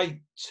we wait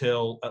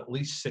till at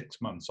least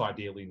 6 months,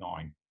 ideally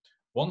 9.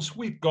 Once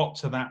we've got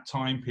to that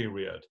time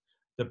period,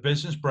 the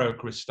business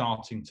broker is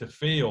starting to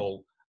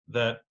feel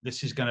that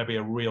this is going to be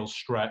a real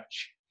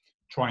stretch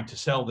trying to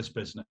sell this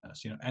business,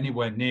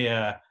 anywhere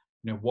near,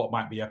 what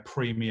might be a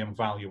premium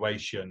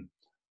valuation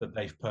that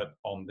they've put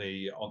on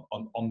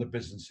the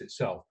business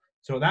itself.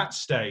 So at that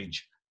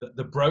stage,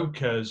 the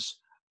broker's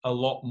a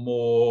lot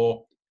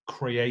more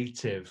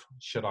creative,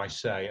 should I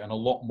say, and a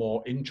lot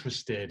more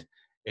interested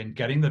in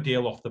getting the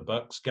deal off the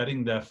books,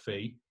 getting their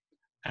fee,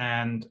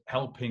 and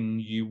helping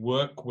you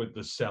work with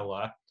the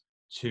seller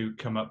to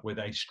come up with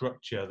a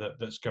structure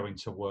that's going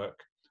to work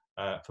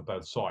for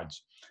both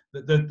sides.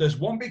 There's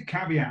one big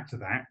caveat to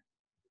that,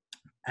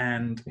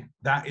 and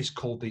that is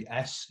called the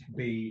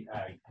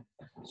SBA.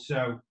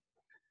 So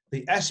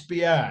the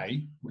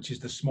SBA, which is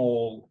the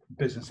Small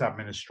Business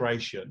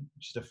Administration,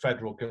 which is a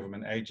federal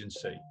government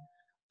agency,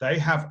 they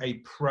have a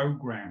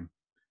program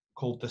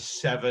called the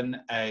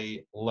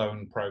 7A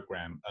loan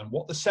program. And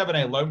what the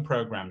 7A loan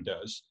program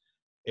does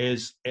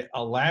is it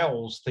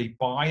allows the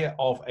buyer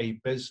of a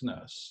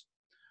business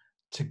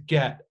to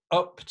get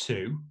up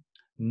to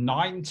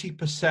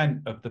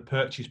 90% of the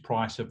purchase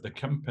price of the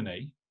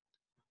company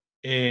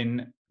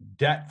in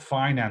debt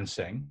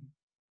financing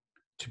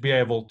to be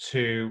able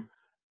to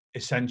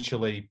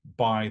essentially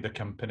buy the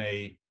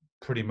company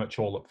pretty much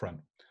all up front.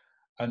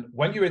 And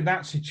when you're in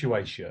that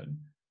situation,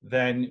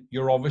 then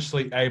you're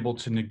obviously able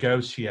to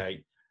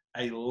negotiate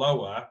a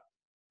lower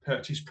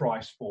purchase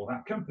price for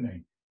that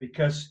company,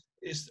 because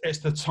it's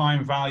the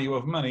time value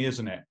of money,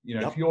 isn't it?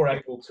 Yep. If you're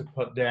able to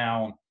put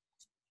down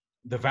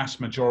the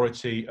vast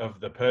majority of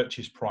the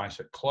purchase price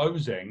at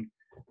closing,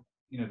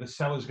 the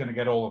seller's going to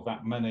get all of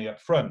that money up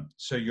front.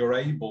 So you're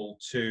able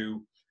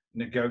to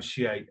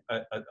negotiate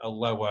a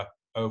lower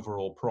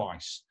overall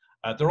price.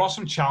 There are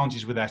some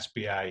challenges with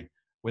SBA.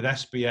 With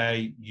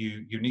SBA,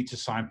 you need to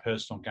sign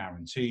personal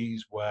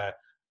guarantees, where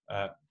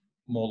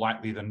more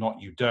likely than not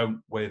you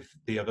don't with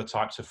the other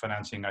types of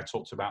financing I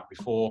talked about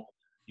before.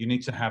 You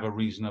need to have a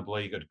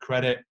reasonably good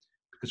credit,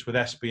 because with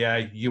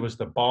SBA, you as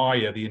the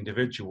buyer, the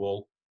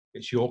individual,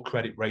 it's your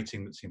credit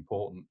rating that's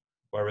important.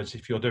 Whereas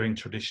if you're doing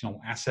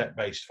traditional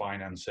asset-based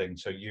financing,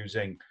 so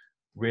using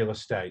real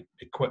estate,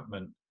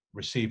 equipment,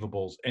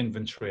 receivables,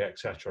 inventory,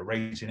 etc.,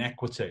 raising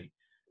equity,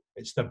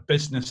 it's the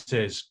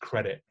business's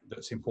credit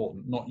that's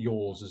important, not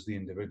yours as the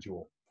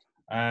individual.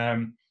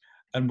 And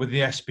with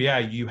the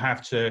SBA, you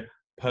have to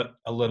put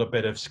a little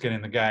bit of skin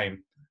in the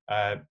game,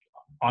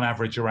 on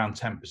average around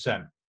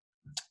 10%.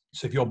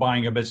 So if you're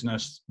buying a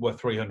business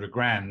worth 300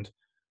 grand,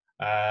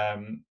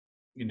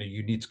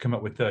 you need to come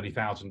up with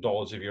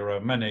 $30,000 of your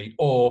own money,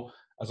 or,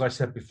 as I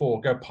said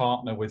before, go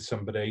partner with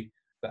somebody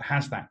that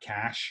has that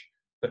cash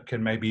that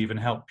can maybe even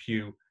help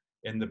you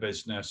in the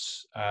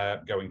business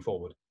going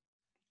forward.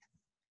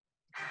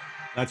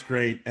 That's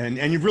great. And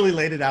you've really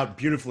laid it out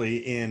beautifully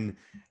in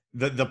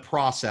the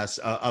process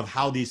of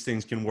how these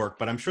things can work.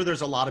 But I'm sure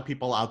there's a lot of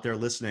people out there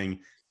listening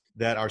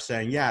that are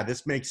saying, yeah,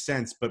 this makes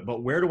sense,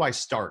 but where do I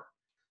start?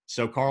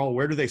 So Carl,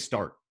 where do they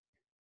start?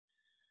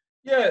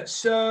 Yeah,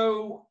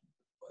 so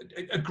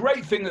a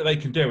great thing that they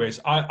can do is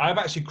I've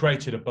actually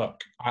created a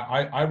book.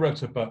 I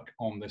wrote a book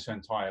on this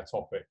entire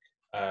topic,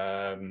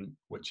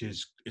 which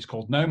is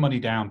called No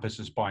Money Down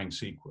Business Buying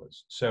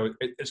Secrets. So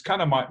it's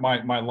kind of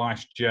my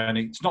life's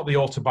journey. It's not the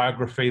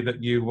autobiography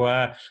that you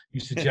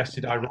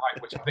suggested I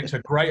write, which I think is a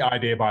great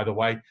idea, by the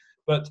way.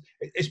 But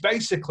it's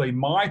basically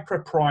my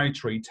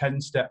proprietary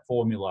 10-step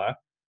formula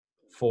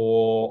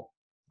for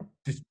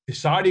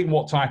deciding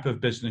what type of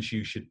business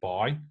you should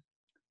buy,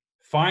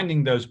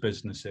 finding those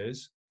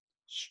businesses,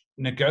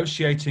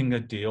 negotiating a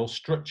deal,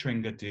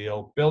 structuring a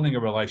deal, building a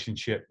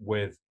relationship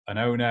with an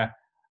owner,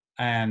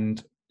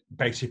 and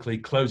basically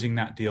closing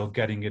that deal,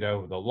 getting it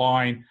over the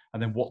line,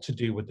 and then what to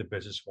do with the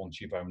business once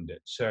you've owned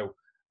it. So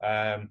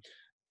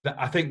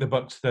I think the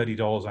book's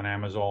 $30 on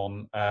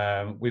Amazon.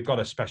 We've got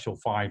a special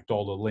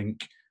 $5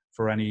 link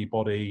for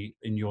anybody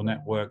in your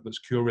network that's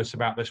curious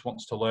about this,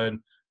 wants to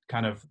learn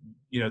kind of,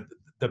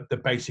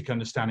 the basic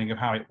understanding of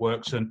how it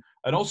works and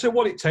also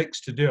what it takes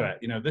to do it.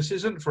 This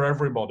isn't for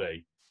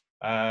everybody.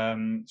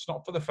 It's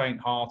not for the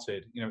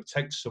faint-hearted. It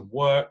takes some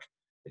work.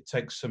 It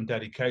takes some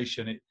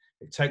dedication. It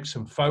takes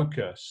some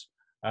focus.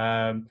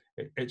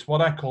 It's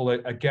what I call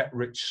a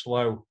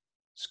get-rich-slow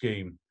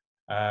scheme.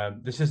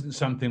 This isn't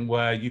something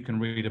where you can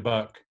read a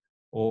book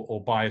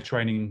or buy a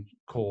training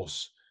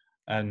course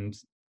and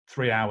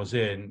 3 hours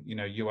in,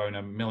 you own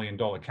 $1 million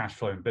cash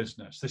flowing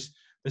business.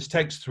 This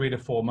takes 3 to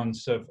 4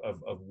 months of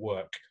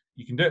work.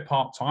 You can do it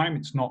part-time.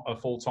 It's not a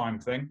full-time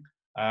thing.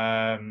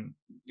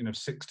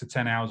 6 to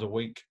 10 hours a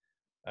week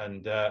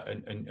and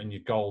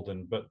you're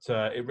golden. But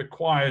it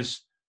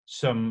requires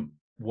some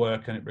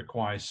work and it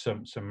requires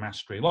some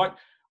mastery. Like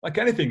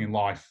anything in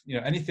life,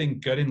 anything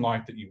good in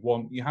life that you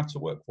want, you have to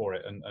work for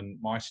it. And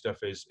my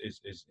stuff is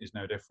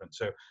no different.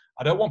 So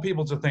I don't want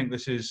people to think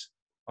this is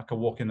like a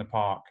walk in the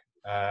park.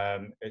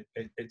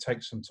 It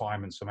takes some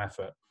time and some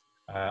effort.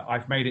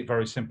 I've made it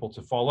very simple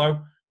to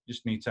follow.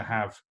 Just need to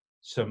have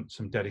some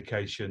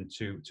dedication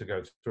to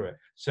go through it.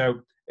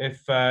 So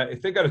if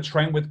they go to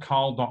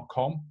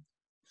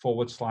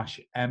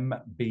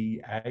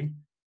trainwithcarl.com/MBA,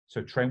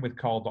 so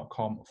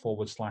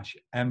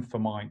trainwithcarl.com/M for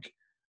Mike,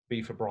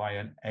 B for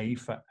Brian, A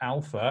for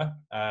Alpha,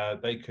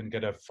 they can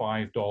get a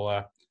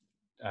 $5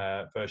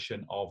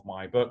 version of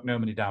my book, No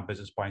Money Down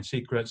Business Buying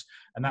Secrets.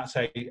 And that's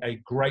a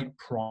great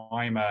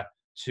primer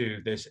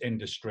to this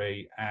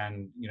industry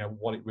and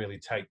what it really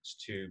takes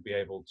to be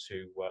able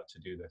to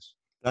do this.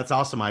 That's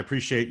awesome. I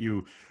appreciate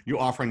you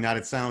offering that.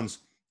 It sounds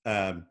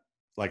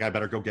like I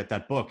better go get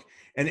that book.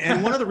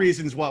 And one of the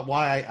reasons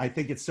why I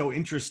think it's so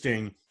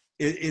interesting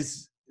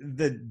is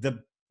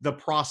the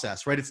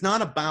process, right? It's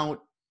not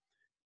about,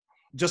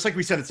 just like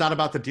we said, it's not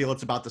about the deal,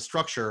 it's about the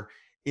structure.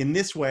 In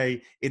this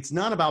way, it's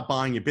not about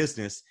buying a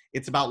business.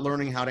 It's about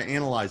learning how to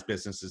analyze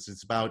businesses.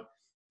 It's about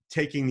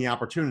taking the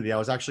opportunity. I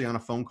was actually on a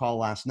phone call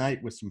last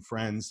night with some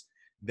friends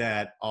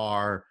that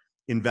are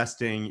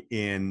investing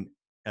in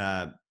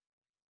a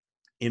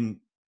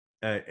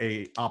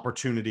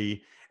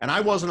opportunity. And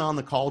I wasn't on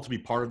the call to be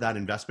part of that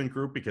investment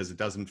group because it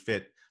doesn't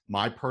fit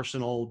my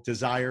personal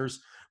desires.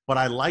 But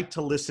I like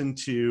to listen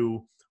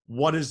to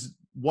what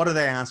are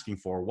they asking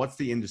for? What's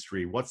the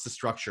industry? What's the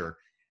structure?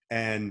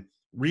 And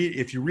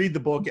if you read the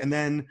book and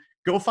then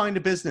go find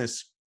a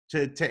business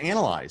to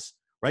analyze,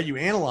 right? You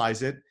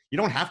analyze it. You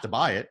don't have to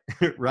buy it,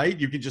 right?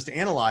 You can just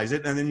analyze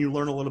it and then you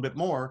learn a little bit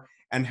more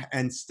and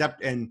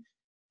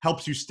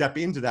helps you step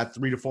into that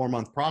 3 to 4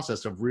 month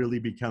process of really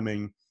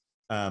becoming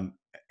an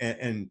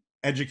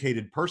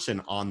educated person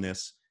on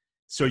this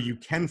so you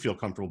can feel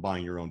comfortable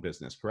buying your own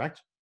business,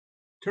 correct?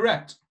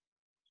 Correct.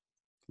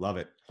 Love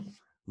it.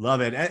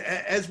 Love it.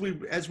 As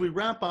we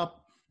wrap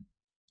up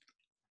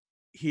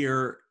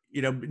here,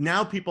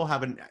 now people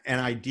have an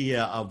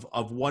idea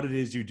of what it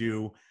is you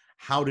do,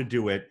 how to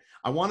do it.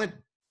 I want to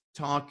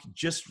talk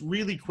just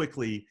really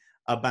quickly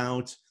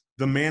about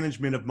the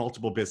management of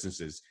multiple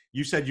businesses.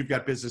 You said you've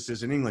got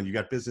businesses in England, you've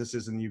got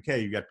businesses in the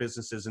UK, you've got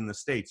businesses in the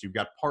States, you've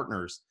got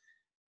partners.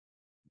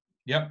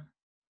 Yep.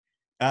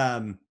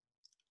 I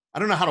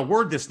don't know how to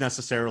word this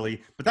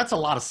necessarily, but that's a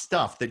lot of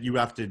stuff that you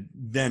have to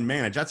then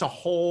manage. That's a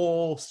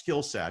whole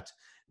skill set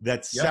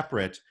that's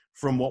separate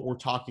from what we're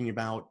talking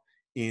about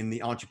in the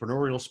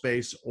entrepreneurial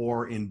space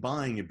or in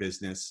buying a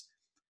business.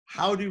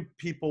 How do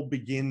people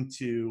begin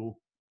to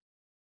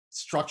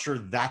structure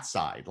that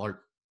side?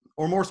 Or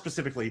more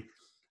specifically,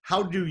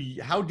 how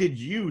did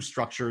you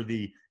structure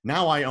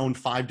now I own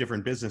 5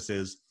 different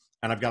businesses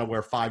and I've got to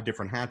wear 5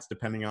 different hats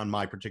depending on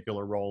my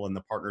particular role and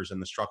the partners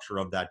and the structure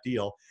of that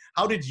deal.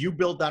 How did you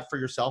build that for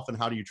yourself and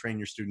how do you train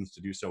your students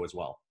to do so as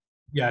well?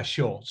 Yeah,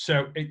 sure.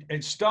 So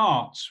it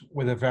starts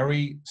with a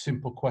very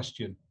simple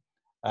question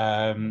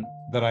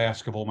that I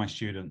ask of all my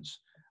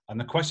students. And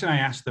the question I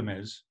ask them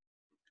is,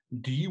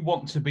 do you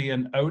want to be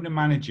an owner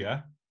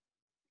manager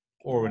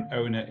or an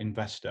owner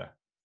investor?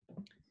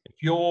 If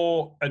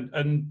you're,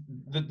 and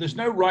there's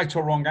no right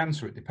or wrong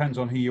answer. It depends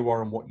on who you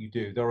are and what you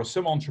do. There are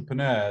some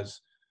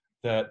entrepreneurs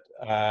that,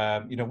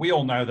 we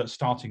all know that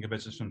starting a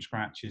business from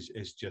scratch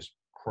is just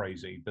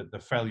crazy. The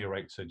failure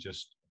rates are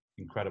just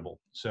incredible.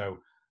 So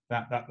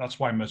that's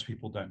why most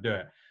people don't do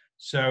it.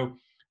 So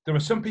there are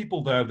some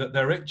people though that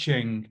they're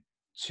itching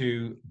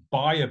to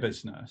buy a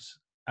business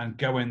and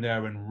go in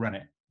there and run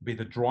it, be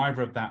the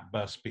driver of that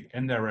bus, be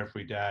in there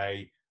every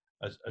day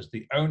as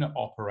the owner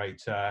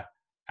operator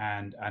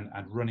and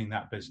running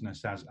that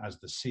business as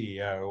the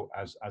CEO,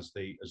 as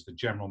the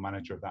general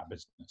manager of that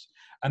business.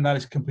 And that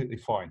is completely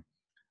fine.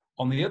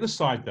 On the other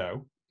side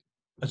though,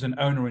 as an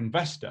owner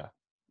investor,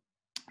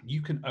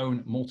 you can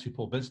own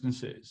multiple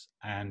businesses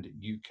and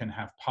you can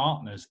have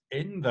partners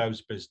in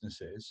those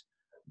businesses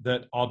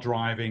that are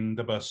driving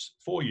the bus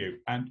for you.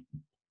 And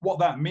what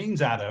that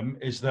means, Adam,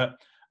 is that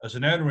as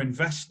an owner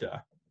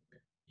investor,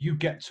 you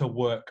get to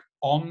work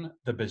on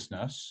the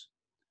business,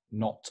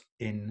 not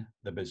in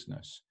the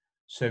business.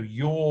 So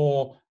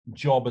your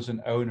job as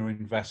an owner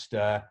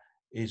investor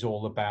is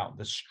all about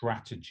the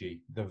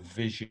strategy, the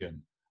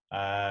vision.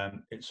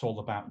 It's all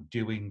about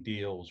doing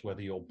deals,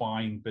 whether you're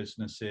buying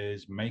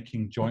businesses,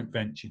 making joint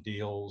venture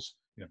deals,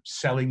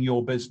 selling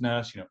your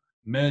business,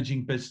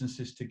 merging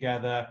businesses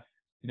together.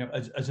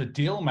 As a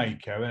deal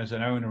maker and as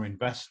an owner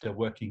investor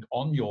working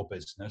on your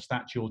business,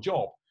 that's your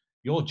job.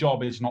 Your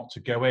job is not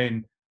to go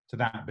in to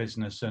that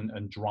business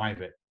and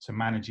drive it, to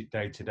manage it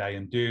day to day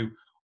and do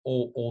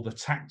all the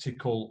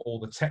tactical, all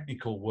the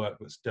technical work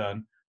that's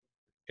done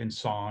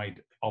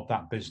inside of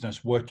that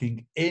business,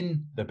 working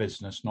in the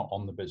business, not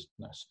on the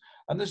business.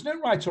 And there's no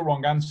right or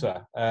wrong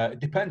answer. It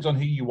depends on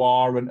who you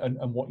are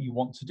and what you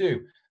want to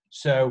do.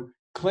 So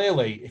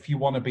clearly, if you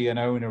want to be an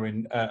owner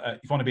if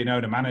you want to be an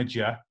owner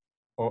manager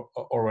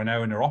or an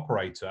owner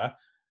operator,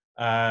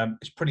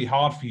 it's pretty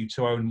hard for you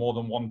to own more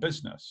than one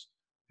business.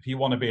 If you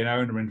want to be an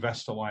owner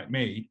investor like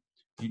me,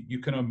 you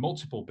can own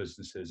multiple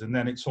businesses. And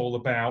then it's all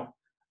about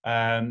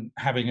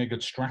having a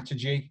good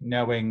strategy,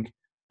 knowing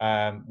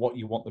what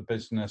you want the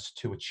business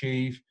to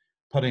achieve,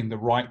 putting the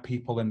right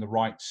people in the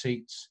right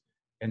seats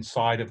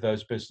inside of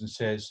those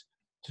businesses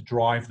to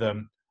drive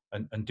them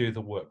and do the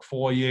work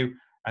for you.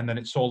 And then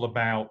it's all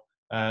about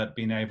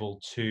being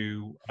able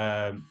to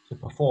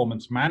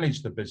performance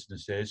manage the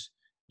businesses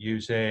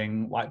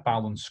using like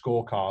balanced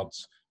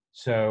scorecards.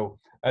 So,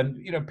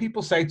 and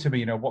people say to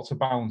me, what's a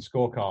balanced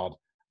scorecard?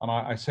 And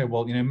I say,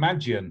 well,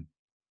 imagine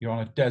you're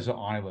on a desert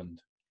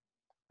island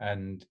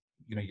and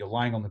you're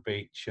lying on the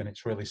beach and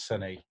it's really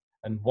sunny.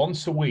 And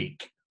once a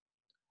week,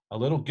 a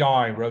little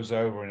guy rows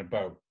over in a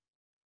boat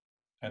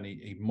and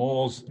he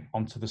moors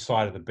onto the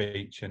side of the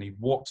beach and he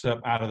walks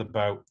up out of the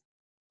boat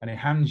and he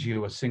hands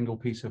you a single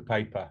piece of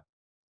paper.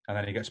 And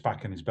then he gets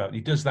back in his boat. And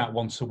he does that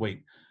once a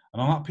week.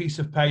 And on that piece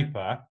of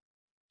paper,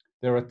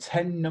 there are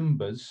 10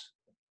 numbers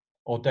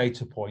or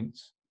data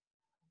points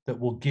that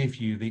will give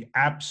you the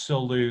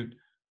absolute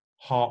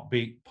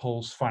heartbeat,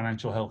 pulse,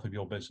 financial health of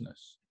your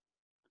business.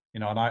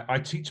 And I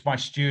teach my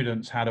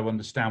students how to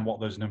understand what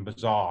those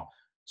numbers are.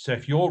 So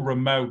if you're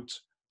remote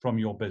from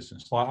your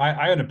business, like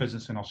I own a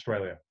business in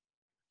Australia,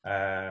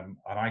 and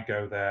I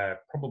go there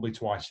probably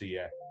twice a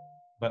year,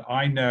 but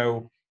I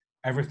know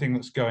everything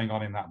that's going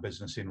on in that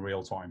business in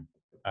real time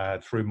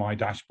through my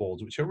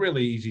dashboards, which are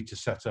really easy to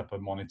set up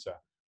and monitor.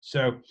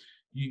 So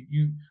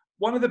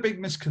one of the big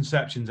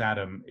misconceptions,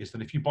 Adam, is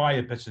that if you buy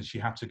a business, you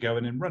have to go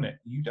in and run it.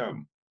 You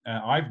don't.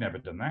 I've never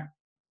done that.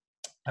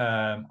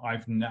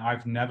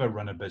 I've never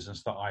run a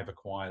business that I've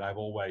acquired. I've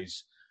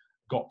always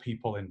got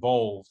people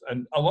involved,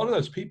 and a lot of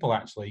those people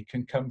actually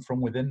can come from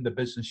within the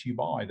business you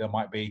buy. There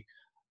might be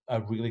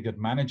a really good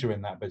manager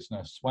in that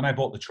business. When I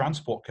bought the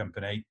transport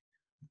company,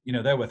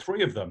 there were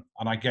 3 of them,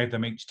 and I gave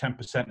them each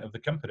 10% of the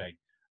company.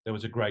 There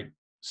was a great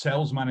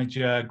sales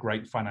manager,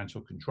 great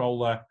financial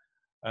controller,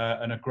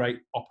 and a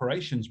great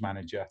operations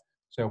manager.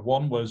 So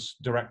one was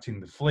directing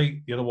the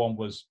fleet, the other one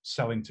was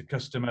selling to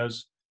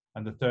customers,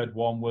 and the third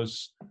one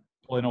was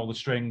pulling all the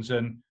strings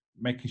and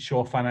making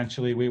sure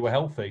financially we were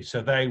healthy.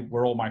 So they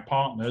were all my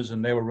partners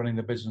and they were running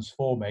the business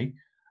for me.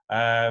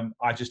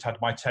 I just had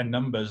my 10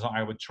 numbers that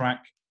I would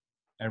track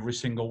every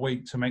single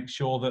week to make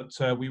sure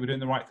that we were doing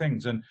the right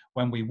things. And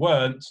when we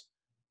weren't,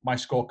 my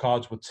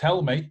scorecards would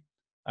tell me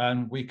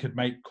and we could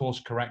make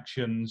course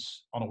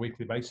corrections on a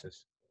weekly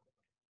basis.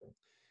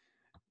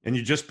 And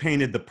you just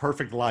painted the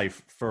perfect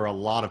life for a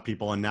lot of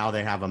people. And now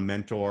they have a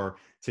mentor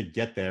to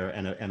get there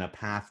and a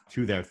path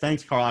to there.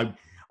 Thanks, Carl.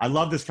 I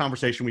love this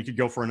conversation. We could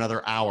go for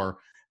another hour,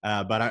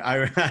 but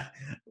I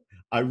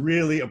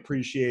really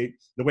appreciate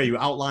the way you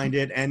outlined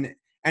it and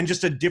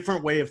just a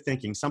different way of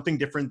thinking, something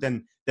different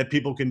than that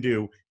people can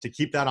do to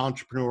keep that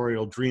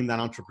entrepreneurial dream, that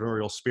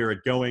entrepreneurial spirit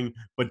going,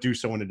 but do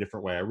so in a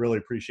different way. I really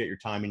appreciate your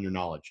time and your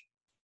knowledge.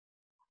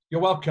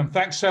 You're welcome.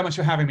 Thanks so much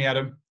for having me,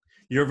 Adam.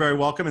 You're very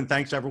welcome. And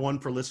thanks everyone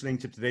for listening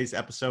to today's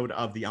episode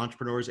of the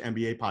Entrepreneurs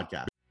MBA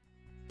podcast.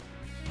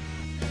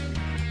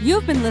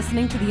 You've been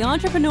listening to the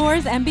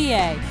Entrepreneurs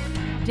MBA.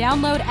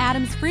 Download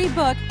Adam's free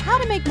book, How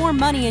to Make More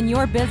Money in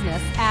Your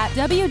Business, at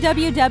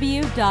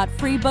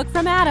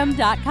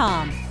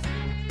www.freebookfromadam.com.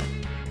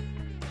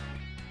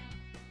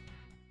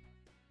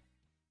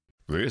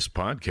 This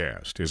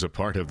podcast is a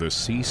part of the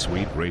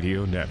C-Suite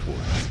Radio Network.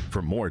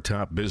 For more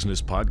top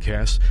business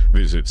podcasts,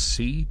 visit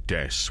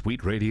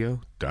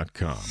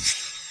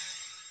c-suiteradio.com.